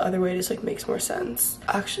sometimes the other way just like makes more sense.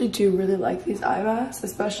 I actually do really like these eye masks,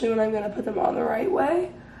 especially when I'm gonna put them on the right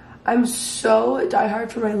way. I'm so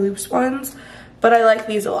diehard for my Loops ones, but I like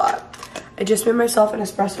these a lot. I just made myself an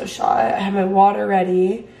espresso shot. I have my water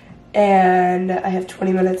ready, and I have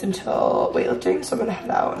 20 minutes until weightlifting, so I'm gonna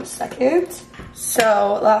head out in a second.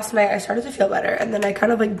 So last night I started to feel better, and then I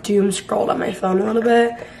kind of like doom scrolled on my phone a little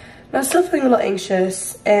bit. I was still feeling a little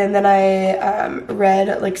anxious, and then I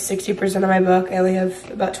read like 60% of my book. I only have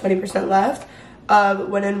about 20% left.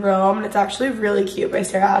 When in Rome, and it's actually really cute by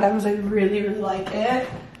Sarah Adams. I really, really like it.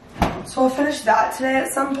 So I'll finish that today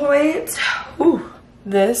at some point. Ooh,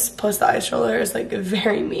 this plus the ice roller is like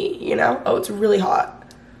very me, you know? Oh, it's really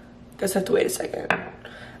hot. Guess I have to wait a second.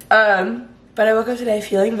 But I woke up today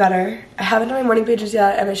feeling better. I haven't done my morning pages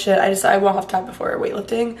yet, and I won't have time before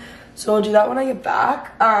weightlifting. So I'll do that when I get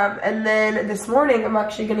back. And then this morning, I'm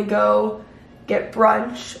actually gonna go get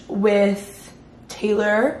brunch with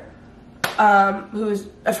Taylor, who's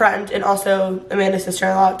a friend and also Amanda's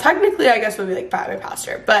sister-in-law. Technically, I guess would be like my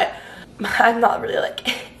pastor, but I'm not really like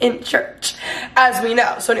in church, as we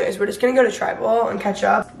know. So anyways, we're just gonna go to Tribal and catch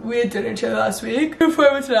up. We had dinner together last week before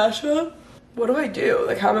I went to Nashville. What do I do?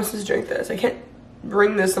 Like, how am I supposed to drink this? I can't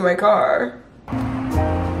bring this in my car.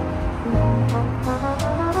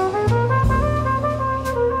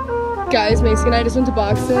 Guys, Macy and I just went to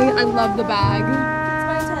boxing. I love the bag. It's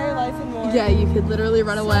my entire life and more. Yeah, you could literally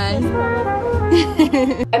run away.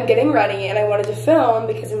 I'm getting ready and I wanted to film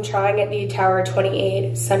because I'm trying at the Tower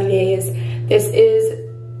 28 Sunny Days. This is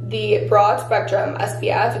the Broad Spectrum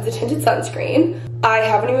SPF. It's a tinted sunscreen.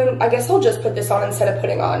 I guess I'll just put this on instead of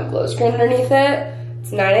putting on glow screen underneath it.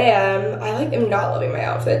 It's 9 a.m. I am not loving my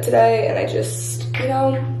outfit today and I just, you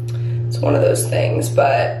know, it's one of those things,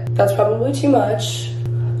 but that's probably too much.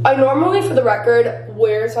 I normally, for the record,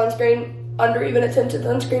 wear sunscreen under even a tinted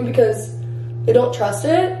sunscreen because I don't trust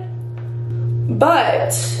it.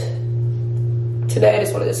 But today I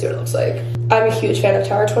just wanted to see what it looks like. I'm a huge fan of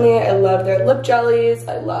Tower 28. I love their lip jellies.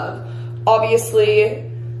 I love, obviously,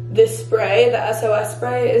 this spray, the SOS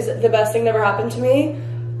spray, is the best thing that ever happened to me.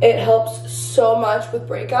 It helps so much with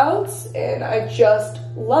breakouts and I just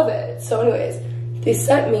love it. So anyways, they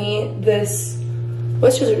sent me this.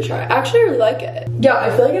 Let's just try. Actually, I really like it. Yeah, I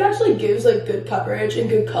feel like it actually gives like good coverage and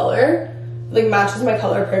good color. Like matches my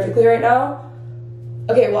color perfectly right now.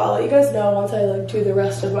 Okay, well, I'll let you guys know once I like do the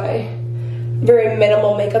rest of my very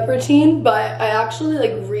minimal makeup routine, but I actually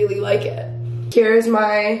like really like it. Here's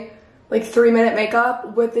my like 3-minute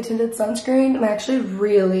makeup with the tinted sunscreen and I actually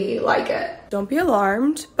really like it. Don't be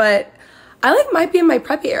alarmed, but I like might be in my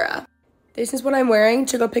preppy era. This is what I'm wearing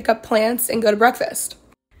to go pick up plants and go to breakfast.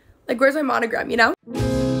 Like, where's my monogram, you know?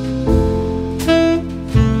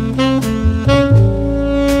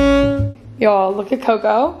 Y'all, look at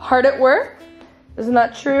Coco. Hard at work. Isn't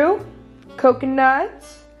that true? Coconut.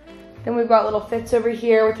 Then we've got little Fitz over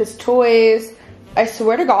here with his toys. I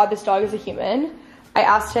swear to God, this dog is a human. I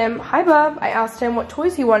asked him, hi, bub. I asked him what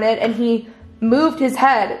toys he wanted, and he moved his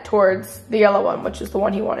head towards the yellow one, which is the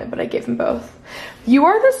one he wanted, but I gave him both. You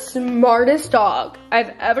are the smartest dog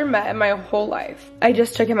I've ever met in my whole life. I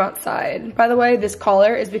just took him outside. By the way, this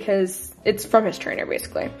collar is because it's from his trainer,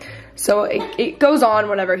 basically. So it goes on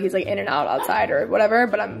whenever he's like in and out outside or whatever,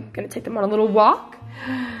 but I'm gonna take them on a little walk.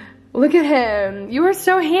 Look at him. You are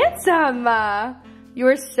so handsome. You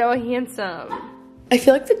are so handsome. I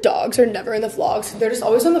feel like the dogs are never in the vlogs. They're just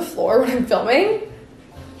always on the floor when I'm filming.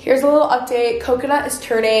 Here's a little update. Coconut is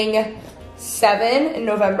turning 7 in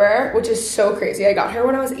November, which is so crazy. I got her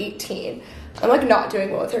when I was 18. I'm like not doing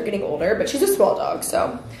well with her getting older, but she's a small dog,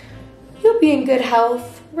 so you'll be in good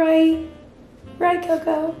health, right? Right,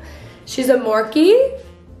 Coco? She's a Morkie,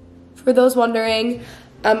 for those wondering.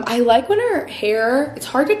 I like when her hair, it's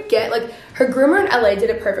hard to get, like her groomer in LA did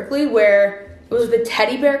it perfectly where it was the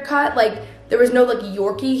teddy bear cut, like there was no like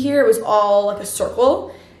Yorkie here, it was all like a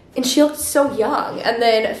circle. And she looked so young. And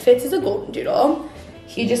then Fitz is a golden doodle.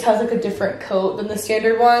 He just has like a different coat than the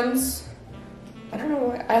standard ones. I don't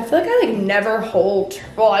know, I feel like I like never hold,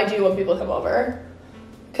 well I do when people come over.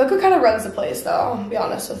 Coco kind of runs the place though, I'll be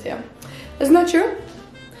honest with you. Isn't that true?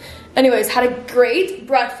 Anyways, had a great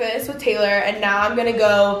breakfast with Taylor and now I'm gonna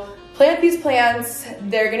go plant these plants.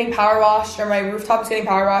 They're getting power washed, or my rooftop is getting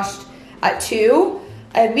power washed at 2.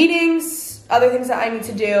 I have meetings, other things that I need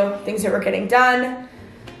to do, things that we're getting done.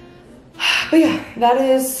 But yeah, that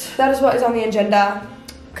is what is on the agenda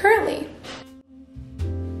currently.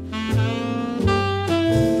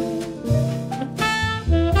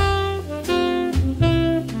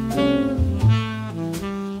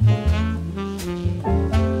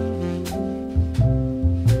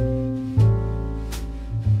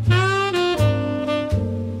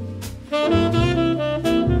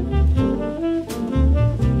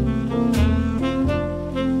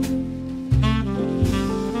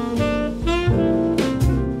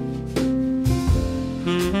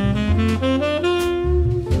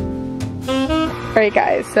 Alright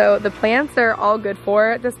guys, so the plants are all good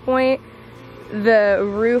for at this point. The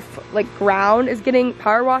roof, like ground, is getting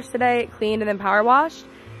power washed today, cleaned and then power washed.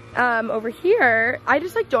 Over here, I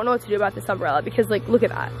just like don't know what to do about this umbrella because like look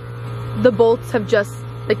at that. The bolts have just,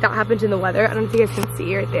 like that happened in the weather. I don't think you guys can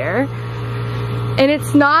see right there. And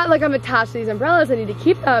it's not like I'm attached to these umbrellas, I need to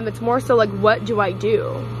keep them. It's more so like what do I do?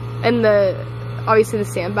 And obviously the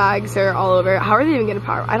sandbags are all over. How are they even gonna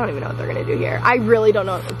power? I don't even know what they're gonna do here. I really don't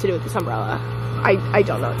know what to do with this umbrella. I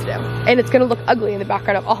don't know what to do. And it's gonna look ugly in the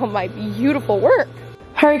background of all my beautiful work.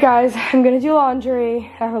 All right guys, I'm gonna do laundry.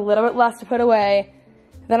 I have a little bit less to put away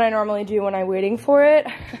than I normally do when I'm waiting for it.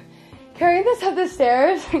 carrying this up the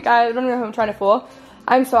stairs. Guys, I don't know who I'm trying to fool.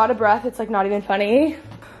 I'm so out of breath, it's like not even funny.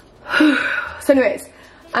 So anyways,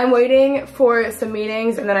 I'm waiting for some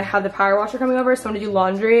meetings and then I have the power washer coming over, so I'm gonna do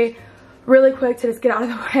laundry really quick to just get out of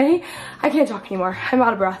the way. I can't talk anymore, I'm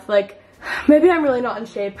out of breath. Like, maybe I'm really not in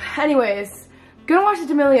shape. Anyways, gonna watch the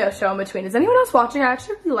D'Amelio show in between. Is anyone else watching? I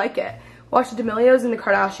actually really like it. Watch the D'Amelios and the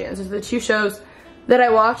Kardashians. Those are the two shows that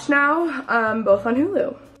I watch now, both on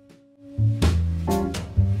Hulu.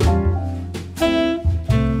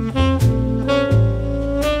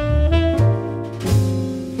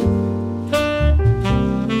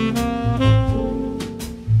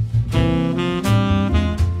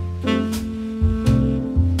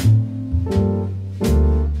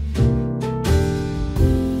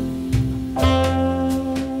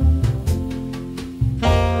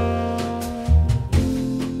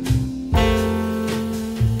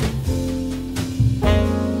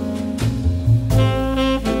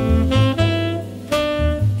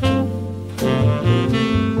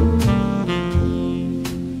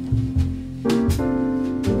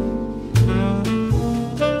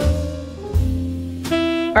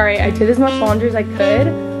 All right, I did as much laundry as I could,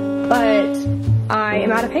 but I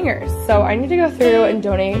am out of hangers. So I need to go through and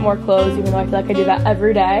donate more clothes, even though I feel like I do that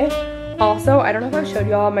every day. Also, I don't know if I showed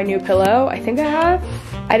y'all my new pillow. I think I have.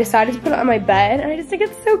 I decided to put it on my bed, and I just think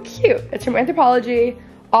it's so cute. It's from Anthropologie.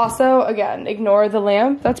 Also, again, ignore the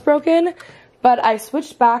lamp that's broken. But I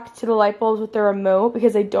switched back to the light bulbs with the remote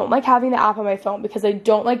because I don't like having the app on my phone, because I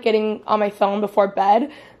don't like getting on my phone before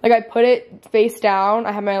bed. Like, I put it face down,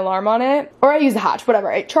 I have my alarm on it, or I use the hatch,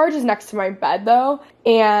 whatever. It charges next to my bed though,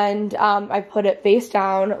 and I put it face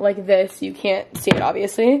down like this. You can't see it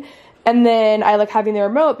obviously. And then I like having the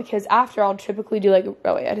remote because after I'll typically do like,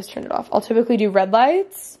 oh wait, I just turned it off. I'll typically do red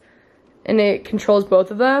lights and it controls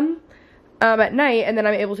both of them at night, and then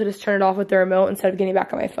I'm able to just turn it off with the remote instead of getting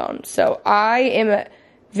back on my phone. So I am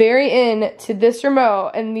very into this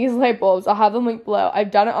remote and these light bulbs. I'll have them linked below. I've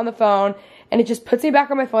done it on the phone and it just puts me back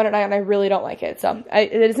on my phone at night and I really don't like it. So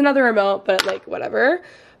it is another remote, but like whatever.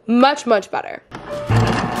 Much, much better.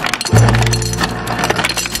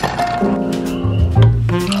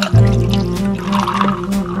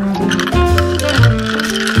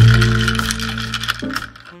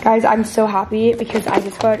 Guys, I'm so happy because I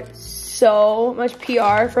just got so much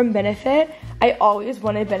PR from Benefit. I always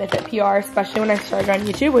wanted Benefit PR, especially when I started on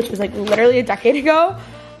YouTube, which was like literally a decade ago.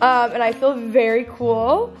 And I feel very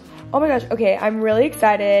cool. Oh my gosh, okay, I'm really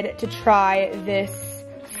excited to try this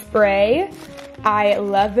spray. I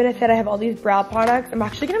love Benefit. I have all these brow products. I'm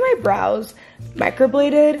actually getting my brows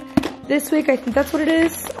microbladed this week. I think that's what it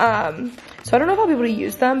is. So I don't know if I'll be able to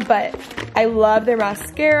use them, but I love their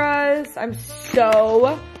mascaras. I'm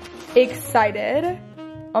so excited.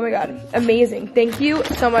 Oh my god, amazing. Thank you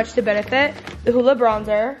so much to Benefit. The Hoola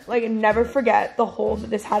bronzer, like never forget the hold that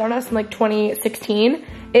this had on us in like 2016.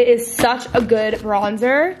 It is such a good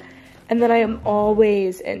bronzer. And then I am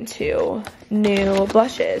always into new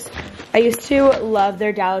blushes. I used to love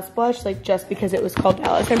their Dallas blush, like just because it was called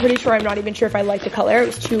Dallas. I'm pretty sure, I'm not even sure if I like the color. I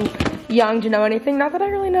was too young to know anything. Not that I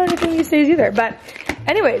really know anything these days either, but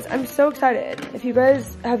anyways, I'm so excited. If you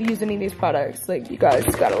guys have used any of these products, like you guys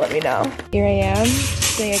gotta let me know. Here I am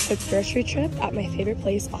doing a quick grocery trip at my favorite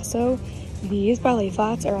place. Also, these ballet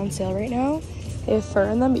flats are on sale right now. They have fur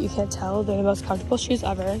in them, but you can't tell. They're the most comfortable shoes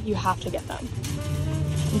ever. You have to get them.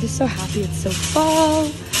 I'm just so happy it's so fall.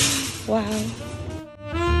 Wow.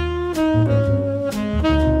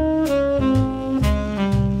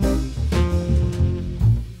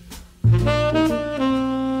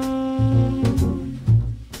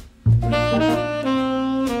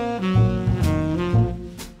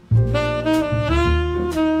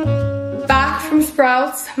 Back from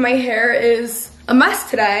Sprouts. My hair is a mess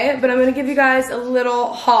today, but I'm gonna give you guys a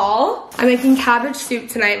little haul. I'm making cabbage soup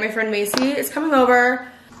tonight. My friend Macy is coming over.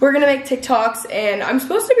 We're gonna make TikToks, and I'm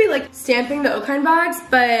supposed to be like stamping the Okine bags,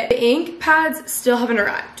 but the ink pads still haven't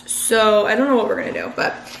arrived. So I don't know what we're gonna do,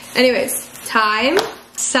 but anyways, thyme,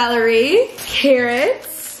 celery,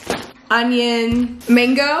 carrots, onion,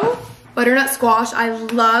 mango, butternut squash. I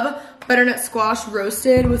love butternut squash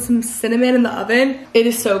roasted with some cinnamon in the oven. It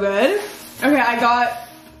is so good. Okay, I got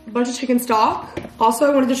a bunch of chicken stock. Also, I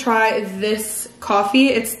wanted to try this coffee.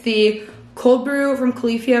 It's the cold brew from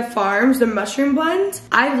Califia Farms, the mushroom blend.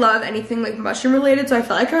 I love anything like mushroom related, so I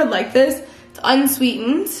felt like I would like this. It's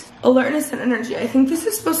unsweetened. Alertness and energy. I think this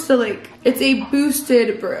is supposed to like, it's a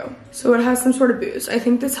boosted brew. So it has some sort of boost. I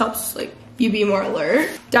think this helps like you be more alert.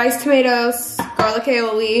 Diced tomatoes, garlic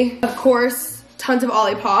aioli, of course, tons of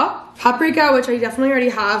Olipop. Paprika, which I definitely already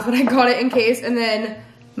have, but I got it in case, and then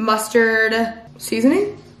mustard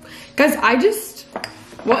seasoning. Guys,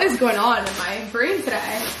 What is going on in my brain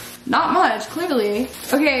today? Not much, clearly.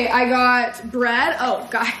 Okay, I got bread. Oh,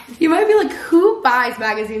 God. You might be like, who buys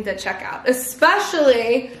magazines at checkout?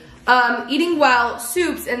 Especially Eating Well,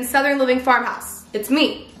 Soups, and Southern Living Farmhouse. It's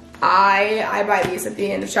me. I buy these at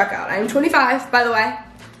the end of checkout. I'm 25, by the way.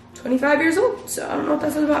 25 years old, so I don't know what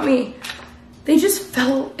that says about me. It just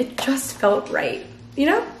felt right, you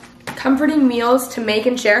know? Comforting meals to make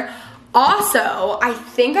and share. Also, I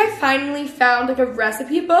think I finally found like a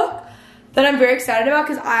recipe book that I'm very excited about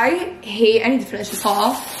because I need to finish this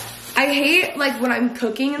haul. I hate like when I'm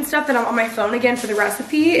cooking and stuff that I'm on my phone again for the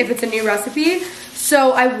recipe, if it's a new recipe.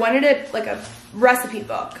 So I wanted it like a recipe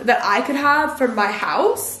book that I could have for my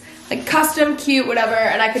house, like custom, cute, whatever,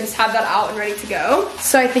 and I could just have that out and ready to go.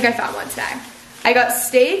 So I think I found one today. I got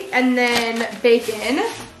steak and then bacon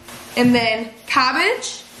and then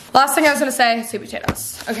cabbage. Last thing I was gonna say, sweet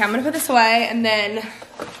potatoes. Okay, I'm gonna put this away and then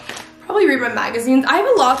probably read my magazines. I have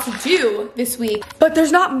a lot to do this week, but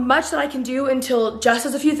there's not much that I can do until Jess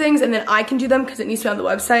does a few things and then I can do them because it needs to be on the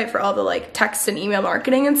website for all the like text and email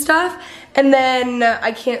marketing and stuff. And then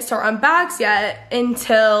I can't start on bags yet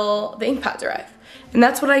until the ink pads arrive. And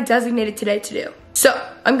that's what I designated today to do. So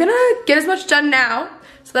I'm gonna get as much done now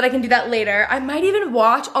so that I can do that later. I might even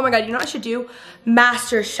watch, oh my God, you know what I should do?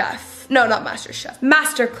 MasterChef. No, not MasterChef.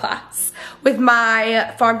 Masterclass with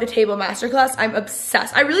my farm to table masterclass. I'm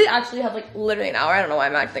obsessed. I really actually have like literally an hour. I don't know why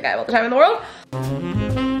I'm acting like I have all the time in the world.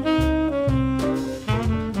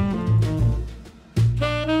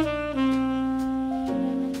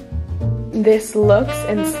 This looks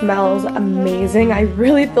and smells amazing. I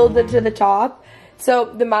really filled it to the top. So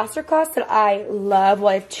the masterclass that I love, well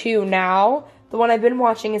I have two now. The one I've been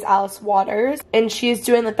watching is Alice Waters, and she's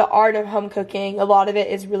doing like the art of home cooking. A lot of it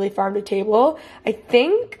is really farm to table. I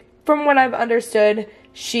think from what I've understood,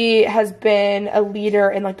 she has been a leader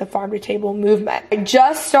in like the farm to table movement. I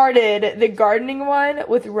just started the gardening one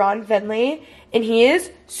with Ron Finley, and he is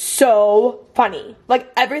so funny. Like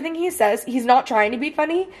everything he says, he's not trying to be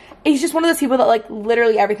funny. He's just one of those people that like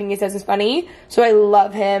literally everything he says is funny. So I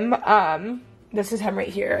love him. This is him right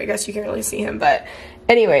here. I guess you can't really see him, but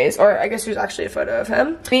anyways, or I guess there's actually a photo of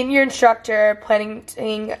him. Meeting your instructor, planning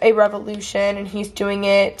a revolution, and he's doing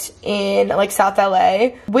it in like South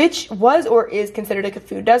LA, which was or is considered like a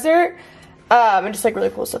food desert. And just like really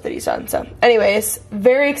cool stuff that he's done. So anyways,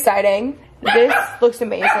 very exciting. This looks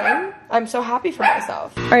amazing. I'm so happy for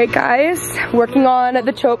myself. All right, guys, working on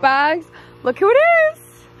the tote bags. Look who it is.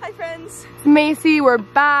 Hi, friends. It's Macy, we're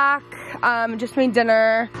back. Just made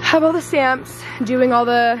dinner. Have all the stamps, doing all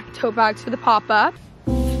the tote bags for the pop-up.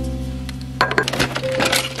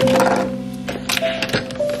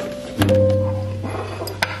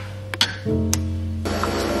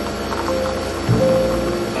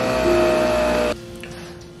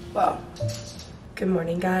 Wow. Good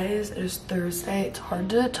morning, guys. It is Thursday. It's hard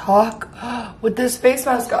to talk with this face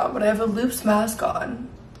mask on, but I have a loose mask on.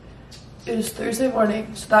 It is Thursday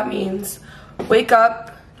morning, so that means wake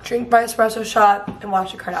up, drink my espresso shot, and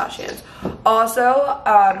watch the Kardashians. Also,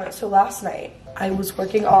 so last night I was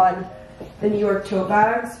working on the New York tote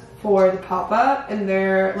bags for the pop-up, and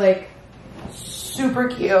they're like super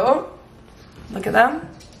cute. Look at them.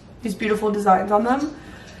 These beautiful designs on them.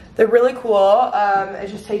 They're really cool.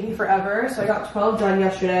 It's just taking forever. So I got 12 done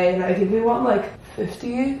yesterday, and I think we want like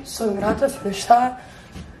 50. So I'm gonna have to finish that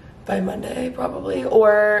by Monday probably,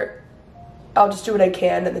 or I'll just do what I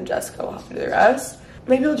can and then Jessica will have to do the rest.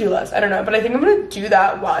 Maybe I'll do less, I don't know. But I think I'm gonna do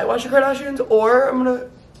that while I watch the Kardashians, or I'm gonna,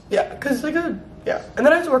 yeah, cause like yeah. And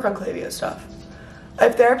then I have to work on Clavia stuff. I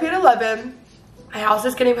have therapy at 11. My house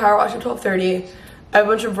is getting power washed at 12:30. I have a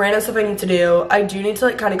bunch of random stuff I need to do. I do need to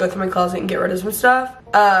like kind of go through my closet and get rid of some stuff.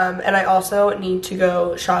 And I also need to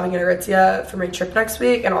go shopping in Aritzia for my trip next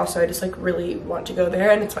week. And also I just like really want to go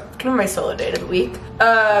there, and it's kind of my solo date of the week.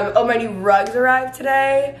 Oh, my new rugs arrived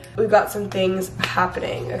today. We've got some things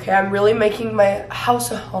happening. Okay, I'm really making my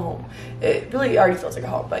house a home. It really already feels like a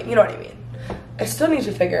home, but you know what I mean. I still need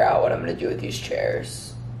to figure out what I'm gonna do with these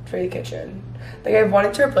chairs for the kitchen. Like I've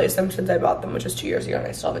wanted to replace them since I bought them, which was 2 years ago, and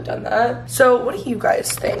I still haven't done that. So what do you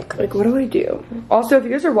guys think? Like, what do I do? Also, if you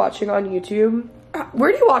guys are watching on YouTube,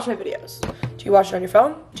 where do you watch my videos? Do you watch it on your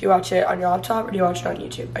phone? Do you watch it on your laptop? Or do you watch it on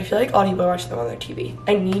YouTube? I feel like all people watch them on their TV.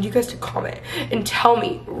 I need you guys to comment and tell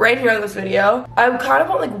me right here on this video. I kind of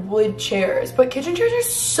want like wood chairs, but kitchen chairs are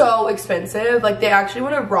so expensive. Like they actually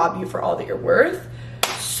want to rob you for all that you're worth.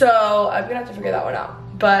 So I'm gonna have to figure that one out.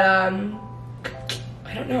 But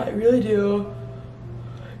I don't know, I really do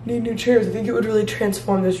need new chairs. I think it would really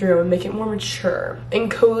transform this room and make it more mature and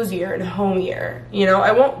cozier and homier. You know,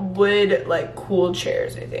 I want wood, like, cool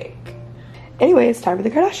chairs, I think. Anyways, time for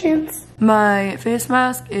the Kardashians. My face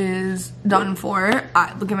mask is done for.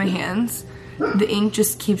 Look at my hands. The ink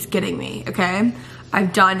just keeps getting me, okay?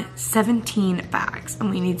 I've done 17 bags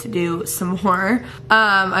and we need to do some more.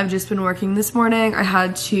 I've just been working this morning. I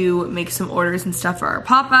had to make some orders and stuff for our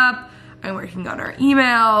pop-up. I'm working on our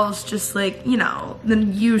emails, just like, you know, the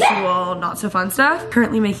usual not so fun stuff.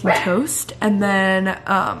 Currently making toast, and then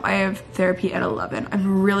I have therapy at 11.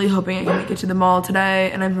 I'm really hoping I can make it to the mall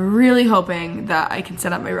today, and I'm really hoping that I can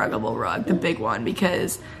set up my ruggable rug, the big one,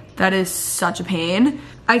 because that is such a pain.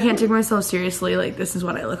 I can't take myself seriously, like this is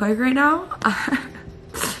what I look like right now.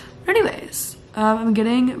 Anyways, I'm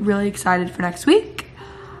getting really excited for next week,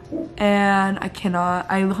 and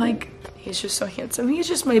he's just so handsome. He's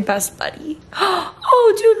just my best buddy.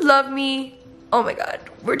 Oh, dude, love me. Oh my God,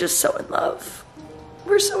 we're just so in love.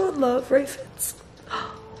 We're so in love, right, Fitz?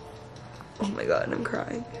 Oh my God, I'm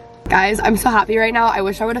crying. Guys, I'm so happy right now. I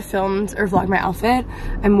wish I would have filmed or vlogged my outfit.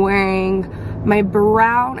 I'm wearing my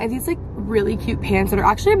brown, I think it's like really cute pants that are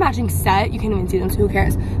actually a matching set. You can't even see them, so who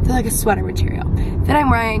cares? They're like a sweater material. Then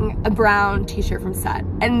I'm wearing a brown t-shirt from Set.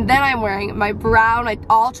 And then I'm wearing my brown, like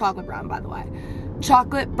all chocolate brown, by the way,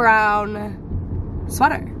 chocolate brown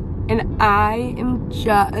sweater. And I am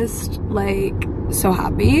just like so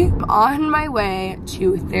happy. I'm on my way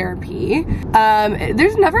to therapy.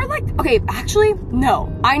 There's never like, okay, actually,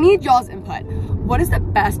 no, I need y'all's input. What is the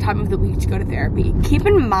best time of the week to go to therapy? Keep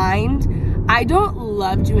in mind, I don't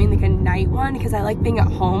love doing like a night one because I like being at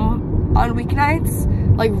home on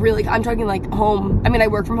weeknights. Like really, I'm talking like home. I mean, I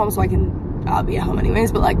work from home so I'll be at home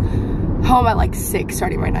anyways, but like home at like 6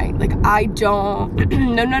 starting my night. Like I don't,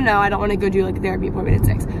 no, I don't want to go do like a therapy appointment at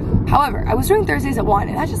 6. However, I was doing Thursdays at 1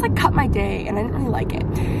 and that just like cut my day and I didn't really like it.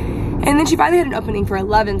 And then she finally had an opening for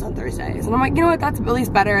 11s on Thursdays. And I'm like, you know what, that's at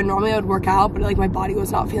least better. And normally I would work out, but like my body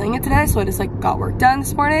was not feeling it today. So I just like got work done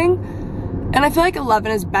this morning. And I feel like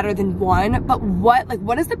 11 is better than 1, but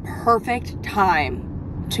what is the perfect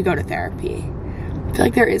time to go to therapy? I feel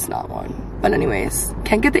like there is not one. But anyways,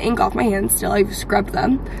 can't get the ink off my hands still. I've scrubbed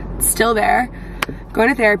them. It's still there. Going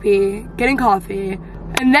to therapy, getting coffee.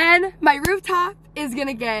 And then my rooftop is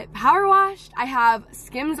gonna get power washed. I have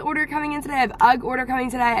Skims order coming in today. I have UGG order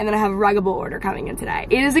coming today. And then I have Ruggable order coming in today.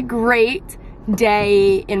 It is a great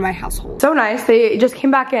day in my household. So nice. They just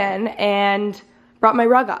came back in and brought my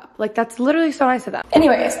rug up. Like that's literally so nice of them.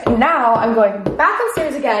 Anyways, now I'm going back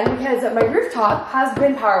upstairs again because my rooftop has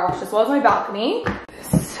been power washed as well as my balcony.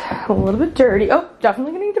 It's a little bit dirty. Oh,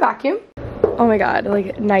 definitely gonna need to vacuum. Oh my God,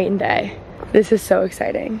 like night and day. This is so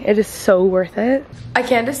exciting. It is so worth it. I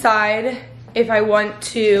can't decide if I want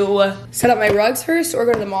to set up my rugs first or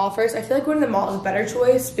go to the mall first. I feel like going to the mall is a better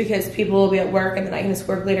choice because people will be at work and then I can just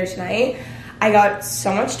work later tonight. I got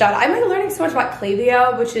so much done. I'm like learning so much about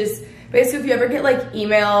Klaviyo, which is basically if you ever get like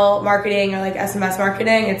email marketing or like SMS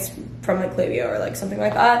marketing, it's from like Klaviyo or like something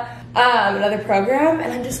like that. Another program,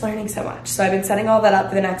 and I'm just learning so much. So I've been setting all that up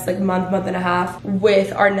for the next like month and a half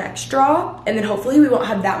with our next drop. And then hopefully we won't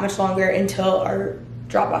have that much longer until our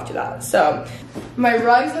drop after that. So my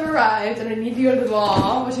rugs have arrived and I need to go to the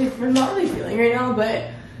mall, which I'm not really feeling right now, but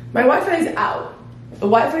my Wi-Fi is out. The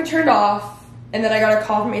Wi-Fi turned off and then I got a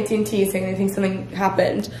call from AT&T saying they think something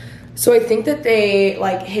happened. So I think that they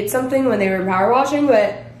like hit something when they were power washing,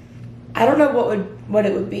 but I don't know what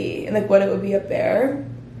it would be and like what it would be up there.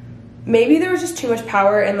 Maybe there was just too much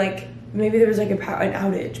power and like maybe there was like an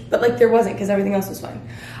outage, but like there wasn't because everything else was fine.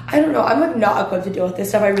 I don't know. I'm like not equipped to deal with this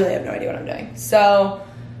stuff. I really have no idea what I'm doing. So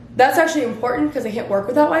that's actually important because I can't work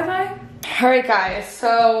without Wi-Fi. All right, guys.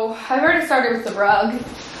 So I've already started with the rug.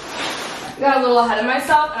 Got a little ahead of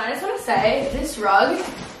myself, and I just want to say this rug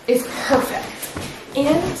is perfect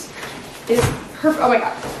and is perfect. Oh my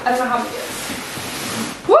God, I don't know how to do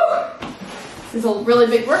this. Woo! This is a really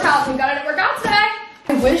big workout. Thank God I didn't work out today.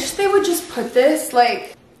 I wish they would just put this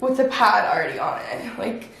like with the pad already on it.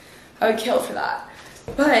 Like I would kill for that.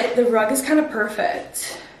 But the rug is kind of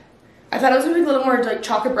perfect. I thought it was gonna be a little more like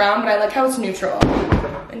chocolate brown, but I like how it's neutral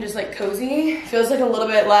and just like cozy. Feels like a little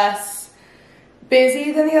bit less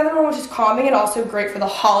busy than the other one, which is calming and also great for the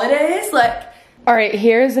holidays. Like, all right,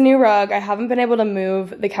 here's the new rug. I haven't been able to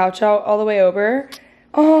move the couch out all the way over.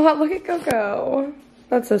 Oh, look at Coco.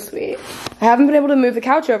 That's so sweet. I haven't been able to move the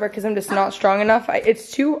couch over because I'm just not strong enough.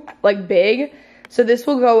 It's too like big. So this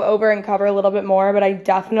will go over and cover a little bit more, but I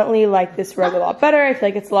definitely like this rug a lot better. I feel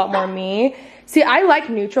like it's a lot more me. See, I like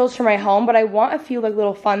neutrals for my home, but I want a few like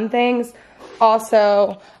little fun things.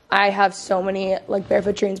 Also, I have so many like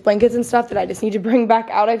Barefoot Dreams blankets and stuff that I just need to bring back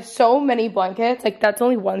out. I have so many blankets, like that's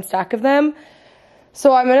only one stack of them.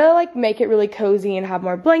 So I'm gonna like make it really cozy and have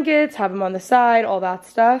more blankets, have them on the side, all that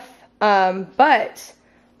stuff. But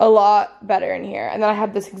a lot better in here. And then I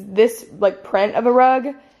have this like print of a rug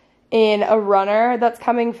in a runner that's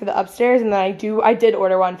coming for the upstairs. And then I did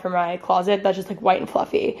order one for my closet that's just like white and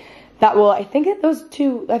fluffy. That will, I think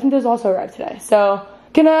those also arrived today. So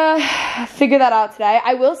gonna figure that out today.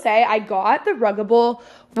 I will say I got the Ruggable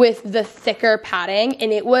with the thicker padding,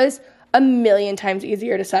 and it was a million times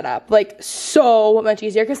easier to set up, like so much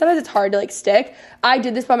easier, because sometimes it's hard to like stick. I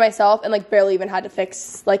did this by myself and like barely even had to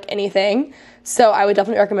fix like anything, so I would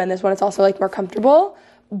definitely recommend this one. It's also like more comfortable,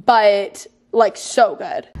 but like so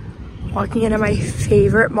good. Walking into my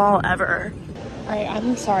favorite mall ever. All right,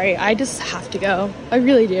 I'm sorry, I just have to go. I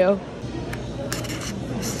really do.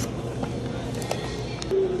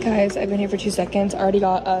 Guys, I've been here for 2 seconds. I already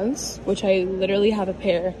got Uggs, which I literally have a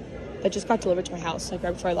pair that just got delivered to my house like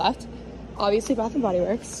right before I left. Obviously Bath & Body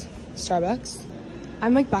Works, Starbucks.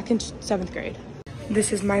 I'm like back in 7th grade.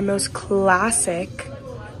 This is my most classic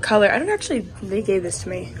color. They gave this to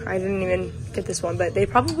me. I didn't even get this one, but they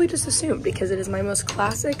probably just assumed because it is my most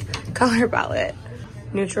classic color palette.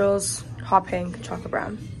 Neutrals, hot pink, chocolate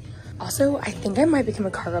brown. Also, I think I might become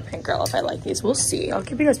a cargo pant girl if I like these. We'll see. I'll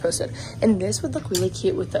keep you guys posted. And this would look really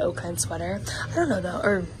cute with the Oakland sweater. I don't know though,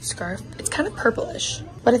 or scarf. It's kind of purplish,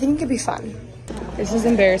 but I think it could be fun. This is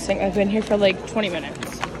embarrassing. I've been here for like 20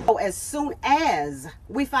 minutes. Oh, as soon as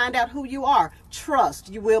we find out who you are,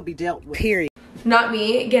 trust you will be dealt with, period. Not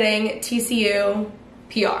me getting TCU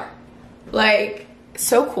PR. Like,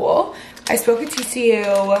 so cool. I spoke at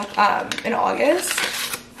TCU in August.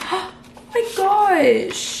 Oh my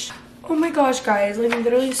gosh. Oh my gosh, guys, like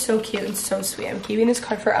literally so cute and so sweet. I'm keeping this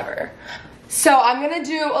card forever. So I'm gonna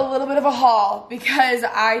do a little bit of a haul because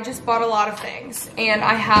I just bought a lot of things, and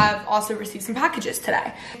I have also received some packages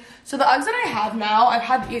today. So the Uggs that I have now, I've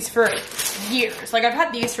had these for years. Like I've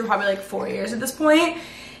had these for probably like 4 years at this point.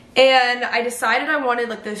 And I decided I wanted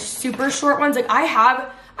like the super short ones. Like I had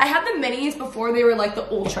the minis before they were like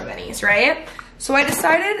the ultra minis, right? So I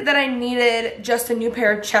decided that I needed just a new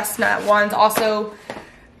pair of chestnut ones. Also,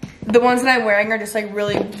 the ones that I'm wearing are just like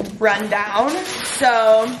really run down.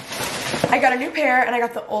 So I got a new pair and I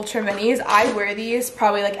got the ultra minis. I wear these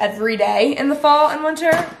probably like every day in the fall and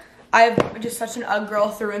winter. I'm just such an Ugg girl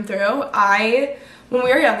through and through. When we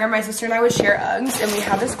were younger, my sister and I would share Uggs, and we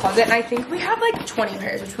had this closet, and I think we had like 20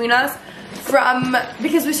 pairs between us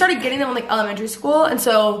because we started getting them in like elementary school, and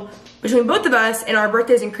so between both of us and our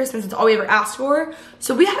birthdays and Christmas, it's all we ever asked for.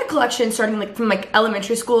 So we had a collection starting like from like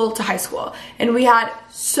elementary school to high school, and we had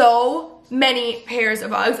so many pairs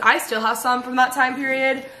of Uggs. I still have some from that time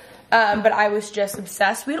period, but I was just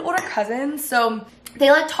obsessed. We had older cousins, so they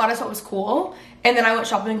like taught us what was cool, and then I went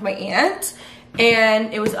shopping with my aunt,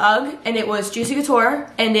 and it was Ugg, and it was Juicy Couture,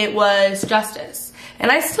 and it was Justice. And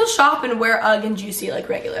I still shop and wear Ugg and Juicy like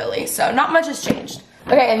regularly, so not much has changed.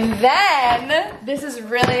 Okay, and then, this is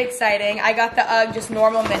really exciting. I got the Ugg just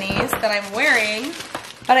normal minis that I'm wearing,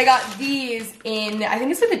 but I got these in, I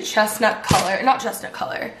think it's like the chestnut color, not chestnut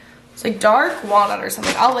color. It's like dark walnut or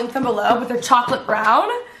something. I'll link them below, but they're chocolate brown.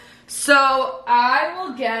 So I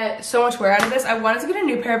will get so much wear out of this. I wanted to get a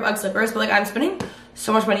new pair of Ugg slippers, but like I'm spending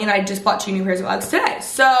so much money and I just bought 2 new pairs of Uggs today.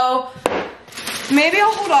 So maybe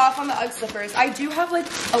I'll hold off on the Ugg slippers. I do have like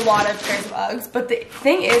a lot of pairs of Uggs, but the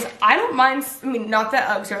thing is, I don't mind, not that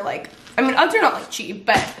Uggs are like, Uggs are not like cheap,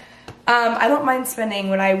 but I don't mind spending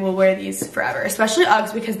when I will wear these forever, especially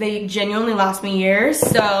Uggs because they genuinely last me years.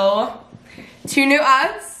 So 2 new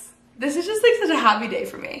Uggs. This is just like such a happy day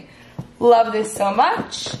for me. Love this so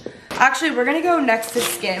much. Actually, we're gonna go next to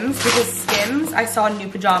Skims because Skims, I saw new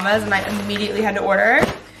pajamas and I immediately had to order.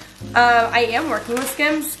 I am working with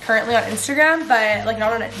Skims currently on Instagram, but like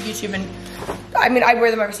not on YouTube, and I wear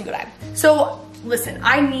them every single day. So listen,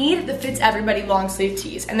 I need the Fits Everybody long sleeve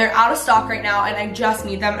tees, and they're out of stock right now, and I just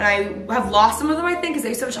need them, and I have lost some of them, I think, because they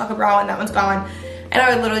used to have a chocolate brown and that one's gone, and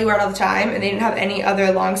I would literally wear it all the time, and they didn't have any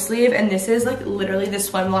other long sleeve, and this is like literally the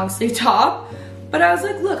swim long sleeve top. But I was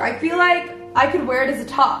like, look, I feel like I could wear it as a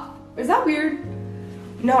top. Is that weird?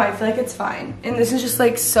 No, I feel like it's fine. And this is just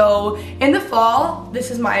like so, in the fall,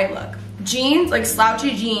 this is my look. Jeans, like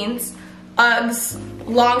slouchy jeans, Uggs,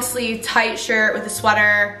 long sleeve tight shirt with a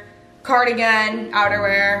sweater, cardigan,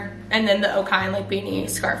 outerwear, and then the Oakland like beanie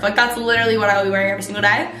scarf. Like that's literally what I will be wearing every single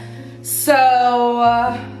day. So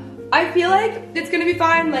I feel like it's gonna be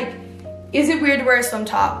fine. Like, is it weird to wear a swim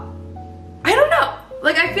top? I don't know.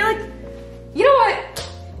 Like I feel like, you know what?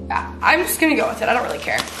 Yeah, I'm just gonna go with it. I don't really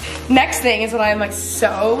care. Next thing is what I'm like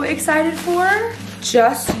so excited for.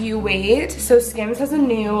 Just you wait. So Skims has a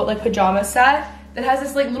new like pajama set that has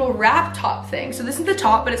this like little wrap top thing. So this is the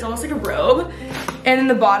top, but it's almost like a robe. And then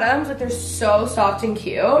the bottoms, like they're so soft and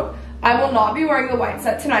cute. I will not be wearing the white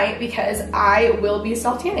set tonight because I will be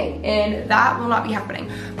self-tanning and that will not be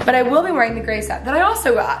happening. But I will be wearing the gray set that I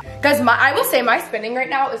also got. Guys, I will say my spending right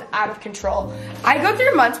now is out of control. I go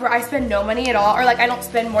through months where I spend no money at all, or like I don't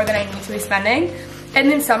spend more than I need to be spending. And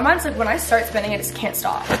then some months, like when I start spending, I just can't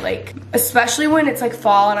stop. Like, especially when it's like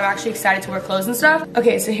fall and I'm actually excited to wear clothes and stuff.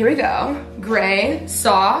 Okay, so here we go. Gray,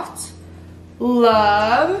 soft,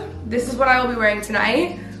 love. This is what I will be wearing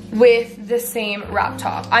tonight with the same wrap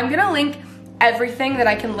top. I'm gonna link everything that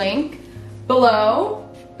I can link below.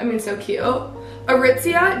 I mean, so cute.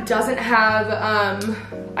 Aritzia doesn't have,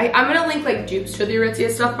 I'm gonna link like dupes to the Aritzia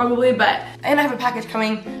stuff probably, and I have a package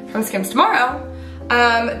coming from Skims tomorrow.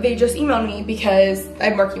 They just emailed me because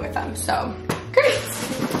I'm working with them, so great.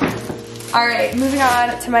 All right, moving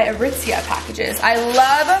on to my Aritzia packages. I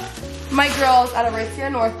love my girls at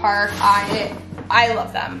Aritzia North Park. I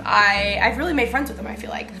love them. I've really made friends with them, I feel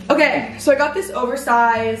like. Okay, so I got this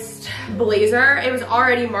oversized blazer. It was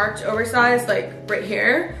already marked oversized, like right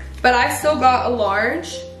here, but I still got a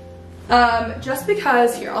large, just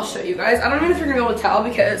because, here, I'll show you guys. I don't even know if you're gonna be able to tell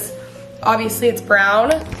because obviously it's brown,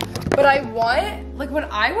 but I want, like when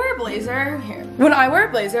I wear a blazer, here. When I wear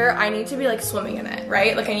a blazer, I need to be like swimming in it,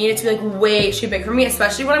 right? Like I need it to be like way too big for me,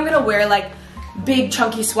 especially when I'm gonna wear like big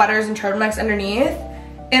chunky sweaters and turtlenecks underneath.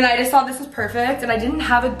 And I just thought this was perfect, and I didn't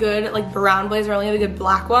have a good like brown blazer, I only have a good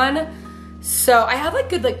black one. So I have like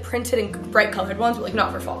good like printed and bright colored ones, but like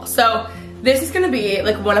not for fall. So this is gonna be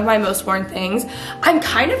like one of my most worn things. I'm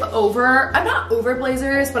not over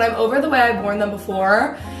blazers, but I'm over the way I've worn them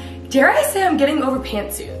before. Dare I say I'm getting over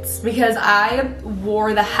pantsuits, because I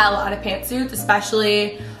wore the hell out of pantsuits,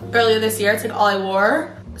 especially earlier this year. It's like all I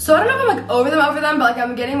wore. So I don't know if I'm like over them, but like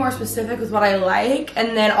I'm getting more specific with what I like.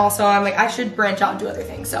 And then also I'm like, I should branch out and do other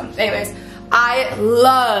things. So anyways, I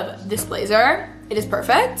love this blazer. It is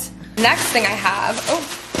perfect. Next thing I have,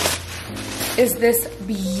 is this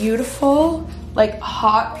beautiful like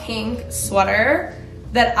hot pink sweater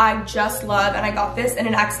that I just love. And I got this in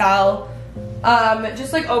an XL,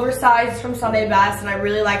 just like oversized from Sunday Best. And I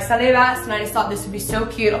really like Sunday Best, and I just thought this would be so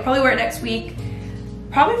cute. I'll probably wear it next week.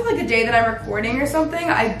 Probably for like the day that I'm recording or something.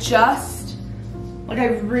 I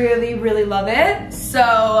really, really love it.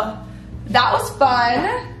 So that was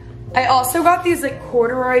fun. I also got these like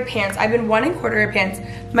corduroy pants. I've been wanting corduroy pants.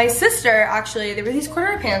 My sister, actually, there were these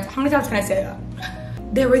corduroy pants. How many times can I say that?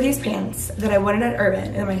 There were these pants that I wanted at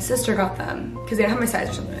Urban, and my sister got them because they didn't have my size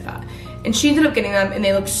or something like that. And she ended up getting them, and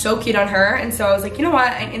they looked so cute on her. And so I was like, you know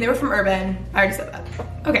what? And they were from Urban. I already said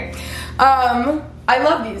that. Okay. I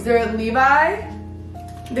love these. They're Levi.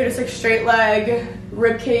 They're just like straight leg,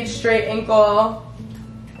 rib cage, straight ankle.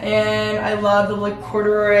 And I love the like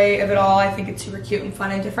corduroy of it all. I think it's super cute and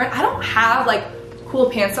fun and different. I don't have like cool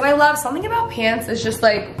pants that I love. Something about pants is just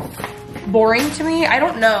like boring to me. I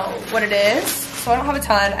don't know what it is, so I don't have a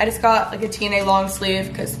ton. I just got like a TNA long sleeve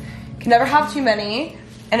because you can never have too many.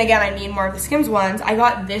 And again, I need more of the Skims ones. I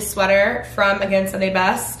got this sweater from, again, Sunday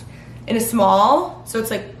Best in a small, so it's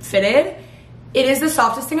like fitted. It is the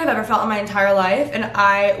softest thing I've ever felt in my entire life, and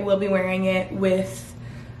I will be wearing it with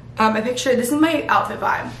a picture. This is my outfit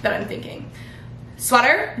vibe that I'm thinking.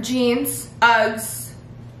 Sweater, jeans, Uggs,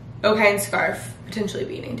 okay, and scarf, potentially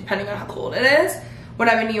beanie, depending on how cold it is. When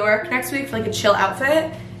I'm in New York next week for like a chill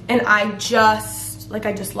outfit, and I just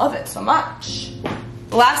love it so much.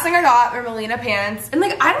 The last thing I got were Melina pants, and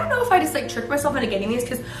like I don't know if I just like tricked myself into getting these,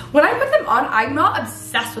 because when I put them on, I'm not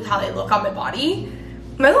obsessed with how they look on my body.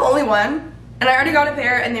 Am I the only one? And I already got a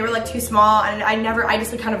pair, and they were like too small, and I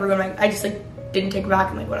just like kind of ruined my, I just like didn't take it back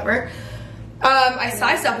and like whatever. I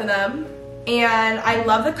sized up in them, and I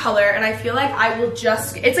love the color, and I feel like I will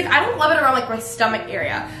just, it's like I don't love it around like my stomach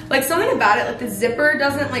area. Like something about it, like the zipper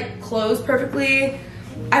doesn't like close perfectly.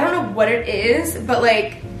 I don't know what it is, but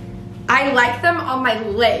like I like them on my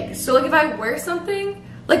legs. So like if I wear something,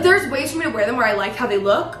 like there's ways for me to wear them where I like how they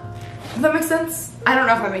look. Does that make sense? I don't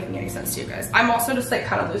know if I'm making any sense to you guys. I'm also just like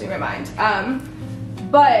kind of losing my mind.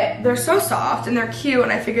 But they're so soft and they're cute,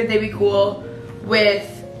 and I figured they'd be cool with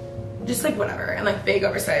just like whatever, and like big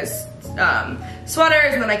oversized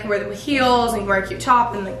sweaters, and then I can wear them with heels and wear a cute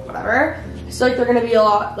top and like whatever. So like they're gonna be a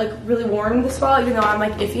lot like really worn this fall, even though I'm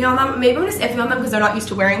like iffy on them. Maybe I'm just iffy on them because they're not used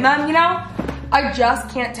to wearing them, you know? I just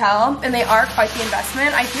can't tell, and they are quite the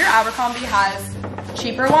investment. I hear Abercrombie has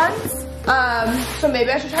cheaper ones. So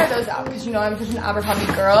maybe I should try those out, because you know I'm such an Abercrombie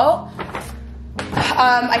girl.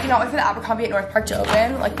 I cannot wait for the Abercrombie at North Park to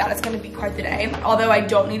open. Like that is going to be quite the day. Although I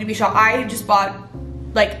don't need to be shocked. I just bought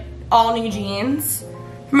like all new jeans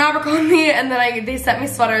from Abercrombie, and then they sent me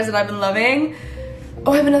sweaters that I've been loving.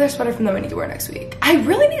 Oh, I have another sweater from them I need to wear next week. I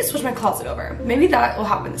really need to switch my closet over. Maybe that will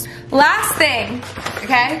happen this week. Last thing,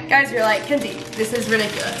 okay? Guys, you're like, Kenzie, this is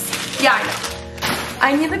ridiculous. Yeah, I know.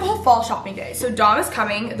 I need like a whole fall shopping day. So Dom is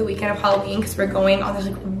coming the weekend of Halloween because we're going on this,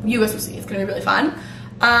 like, you guys will see, it's gonna be really fun.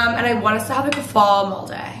 And I want us to have like a fall mall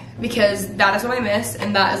day because that is what I miss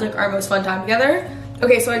and that is like our most fun time together.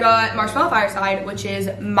 Okay, so I got Marshmallow Fireside, which is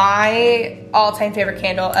my all-time favorite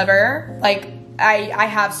candle ever. Like, I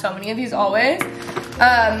have so many of these always.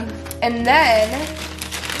 And then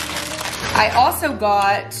I also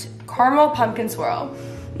got Caramel Pumpkin Swirl.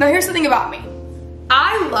 Now here's the thing about me.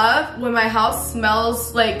 I love when my house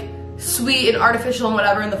smells like sweet and artificial and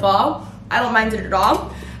whatever in the fall. I don't mind it at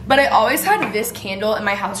all. But I always had this candle in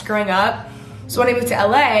my house growing up. So when I moved to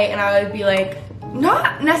LA and I would be like,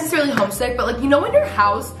 not necessarily homesick, but like, you know when your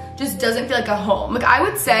house just doesn't feel like a home? Like I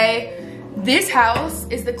would say this house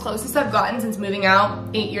is the closest I've gotten since moving out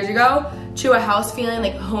 8 years ago to a house feeling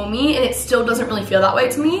like homey, and it still doesn't really feel that way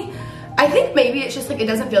to me. I think maybe it's just like it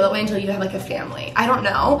doesn't feel that way until you have like a family. I don't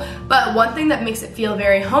know. But one thing that makes it feel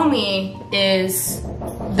very homey is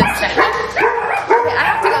this thing. Okay, I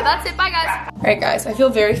have to go. That's it. Bye, guys. All right, guys. I feel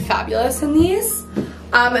very fabulous in these.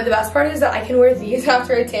 And the best part is that I can wear these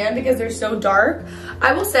after a tan because they're so dark.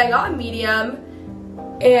 I will say I got a medium,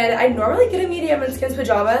 and I normally get a medium in Skims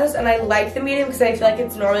pajamas, and I like the medium because I feel like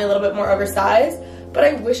it's normally a little bit more oversized. But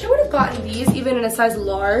I wish I would have gotten these even in a size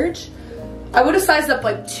large. I would have sized up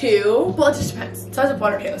like 2. Well, it just depends. Size up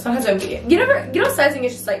 1 or 2. Sometimes I'm medium. You know, sizing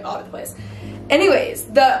is just like all over the place. Anyways,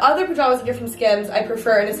 the other pajamas I get from Skims, I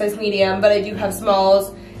prefer in a size medium, but I do have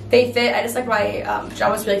smalls. They fit. I just like my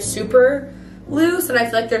pajamas to be like super loose, and I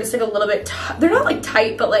feel like they're just like a little bit, they're not like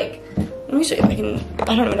tight, but like, let me show you if I can,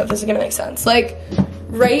 I don't even know if this is gonna make sense. Like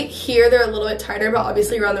right here, they're a little bit tighter, but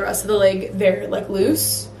obviously around the rest of the leg, they're like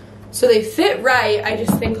loose. So they fit right. I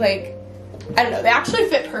just think like, I don't know, they actually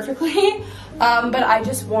fit perfectly. But I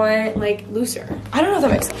just want like looser. I don't know if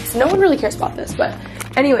that makes sense. No one really cares about this, but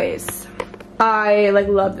anyways, I like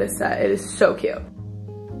love this set. It is so cute.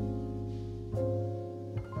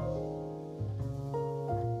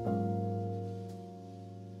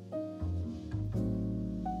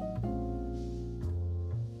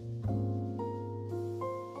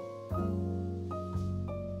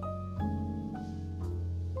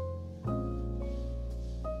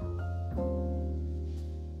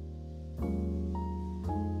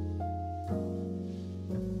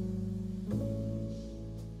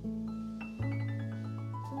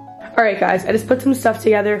 Alright guys, I just put some stuff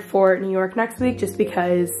together for New York next week just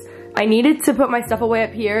because I needed to put my stuff away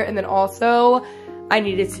up here, and then also I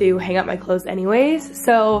needed to hang up my clothes anyways.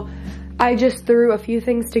 So I just threw a few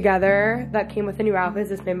things together that came with the new outfits.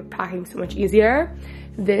 This made packing so much easier.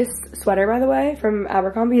 This sweater, by the way, from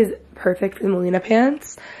Abercrombie is perfect for the Melina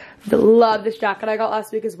pants. Love this jacket I got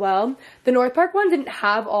last week as well. The North Park one didn't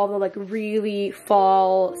have all the like really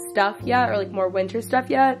fall stuff yet, or like more winter stuff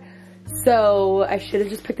yet. So I should have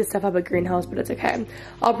just picked this stuff up at Greenhouse, but it's okay.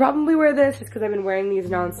 I'll probably wear this just because I've been wearing these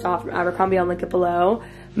nonstop from Abercrombie. I'll link it below.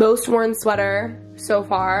 Most worn sweater so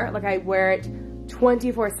far. Like I wear it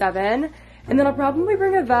 24/7. And then I'll probably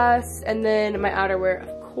bring a vest and then my outerwear,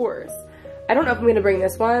 of course. I don't know if I'm going to bring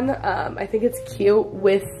this one. I think it's cute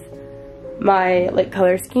with my like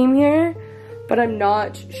color scheme here, but I'm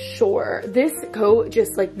not sure. This coat,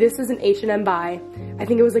 just like, this is an H&M buy. I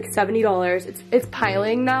think it was like $70. It's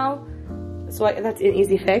piling now. So that's an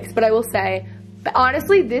easy fix, but I will say, but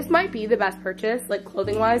honestly, this might be the best purchase, like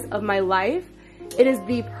clothing-wise, of my life. It is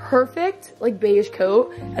the perfect, like, beige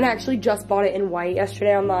coat, and I actually just bought it in white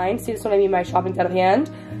yesterday online. See, this one I mean my shopping's out of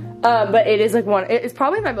hand. But it is like it's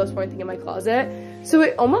probably my most worn thing in my closet. So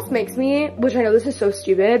it almost makes me, which I know this is so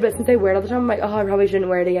stupid, but since I wear it all the time, I'm like, oh, I probably shouldn't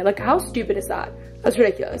wear it again. Like, how stupid is that? That's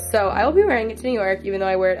ridiculous. So I will be wearing it to New York, even though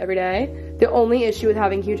I wear it every day. The only issue with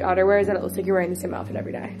having huge outerwear is that it looks like you're wearing the same outfit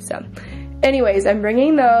every day. So anyways, I'm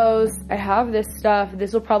bringing those. I have this stuff.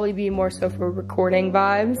 This will probably be more so for recording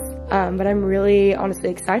vibes. But I'm really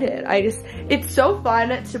honestly excited. It's so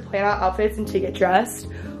fun to plan out outfits and to get dressed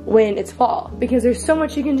when it's fall because there's so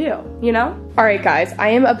much you can do, you know? All right, guys, I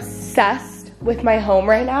am obsessed with my home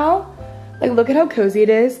right now. Like, look at how cozy it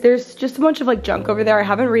is. There's just a bunch of like junk over there. I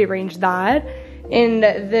haven't rearranged that. And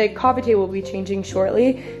the coffee table will be changing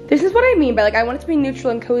shortly. This is what I mean by like, I want it to be neutral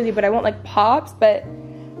and cozy, but I want like pops, but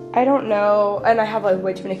I don't know. And I have like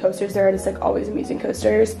way too many coasters there. I just like always amusing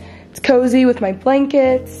coasters. It's cozy with my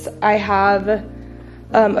blankets. I have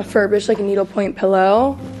a furbished like a needlepoint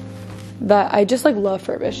pillow that I just like love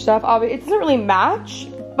furbished stuff. Obviously, it doesn't really match,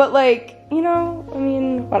 but like, you know, I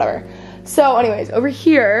mean, whatever. So anyways, over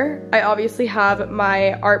here, I obviously have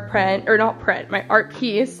my art print, or not print, my art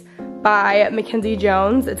piece by Mackenzie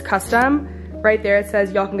Jones. It's custom. Right there it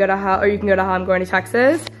says, y'all can go to hell, or you can go to hell, I'm going to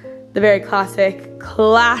Texas. The very classic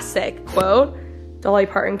quote. Dolly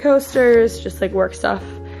Parton coasters, just like work stuff.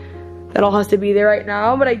 That all has to be there right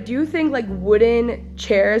now. But I do think like wooden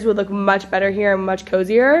chairs would look much better here and much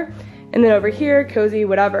cozier. And then over here, cozy,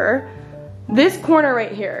 whatever. This corner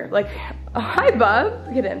right here, like, hi bub.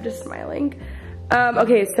 Look at him, just smiling.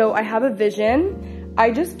 Okay, so I have a vision.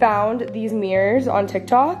 I just found these mirrors on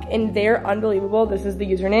TikTok and they're unbelievable. This is the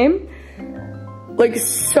username. Like,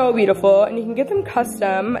 so beautiful, and you can get them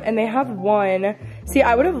custom, and they have one. See,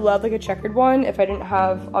 I would have loved like a checkered one if I didn't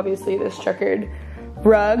have, obviously, this checkered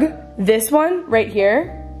rug. This one right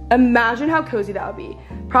here, imagine how cozy that would be.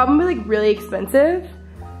 Probably like really expensive.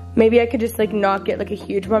 Maybe I could just like not get like a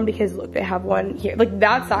huge one, because look, they have one here. Like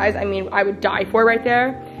that size, I mean, I would die for right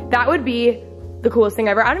there. That would be the coolest thing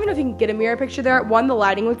ever. I don't even know if you can get a mirror picture there. One, the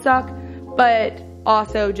lighting would suck, but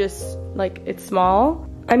also just like it's small.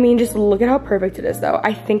 I mean, just look at how perfect it is though.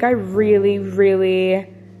 I think I really,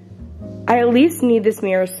 I at least need this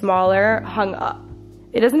mirror smaller, hung up.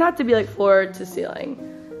 It doesn't have to be like floor to ceiling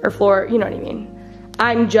or floor, you know what I mean?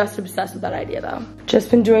 I'm just obsessed with that idea though. Just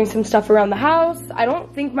been doing some stuff around the house. I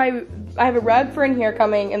don't think I have a rug for in here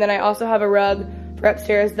coming, and then I also have a rug for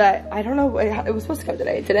upstairs that I don't know, it was supposed to come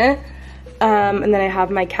today, it didn't. And then I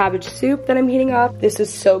have my cabbage soup that I'm heating up. This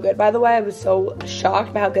is so good, by the way. I was so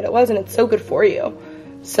shocked by how good it was, and it's so good for you.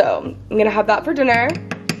 So I'm gonna have that for dinner,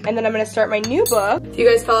 and then I'm gonna start my new book. If you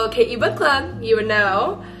guys follow KU Book Club, you would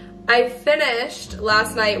know. I finished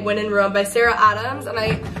last night When in Rome by Sarah Adams, and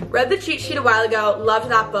I read the cheat sheet a while ago,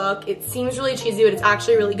 loved that book. It seems really cheesy, but it's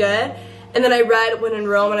actually really good. And then I read When in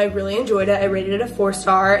Rome, and I really enjoyed it. I rated it a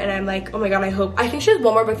 4-star, and I'm like, oh my god, I think she has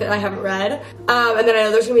one more book that I haven't read. And then I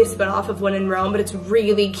know there's gonna be a spinoff of When in Rome, but it's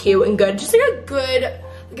really cute and good. Just like a good,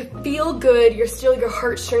 like a feel good, your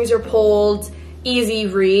heartstrings are pulled, easy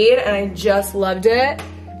read, and I just loved it.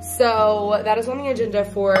 So that is on the agenda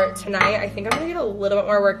for tonight. I think I'm gonna get a little bit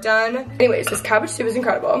more work done. Anyways, this cabbage soup is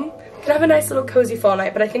incredible. Gonna have a nice little cozy fall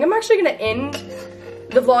night, but I think I'm actually gonna end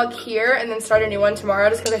the vlog here and then start a new one tomorrow,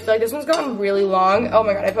 just because I feel like this one's gotten really long. Oh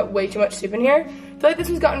my god, I put way too much soup in here. I feel like this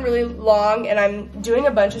one's gotten really long, and I'm doing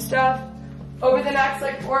a bunch of stuff over the next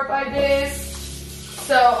like 4 or 5 days.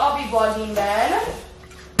 So I'll be vlogging then.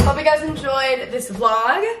 Hope you guys enjoyed this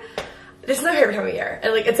vlog. This is my favorite time of year,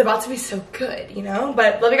 and like it's about to be so good, you know?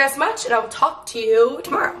 But love you guys so much, and I will talk to you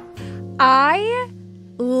tomorrow. I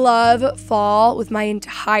love fall with my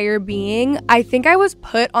entire being. I think I was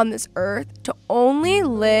put on this earth to only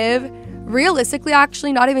live, realistically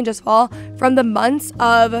actually, not even just fall, from the months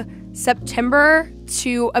of September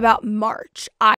to about March.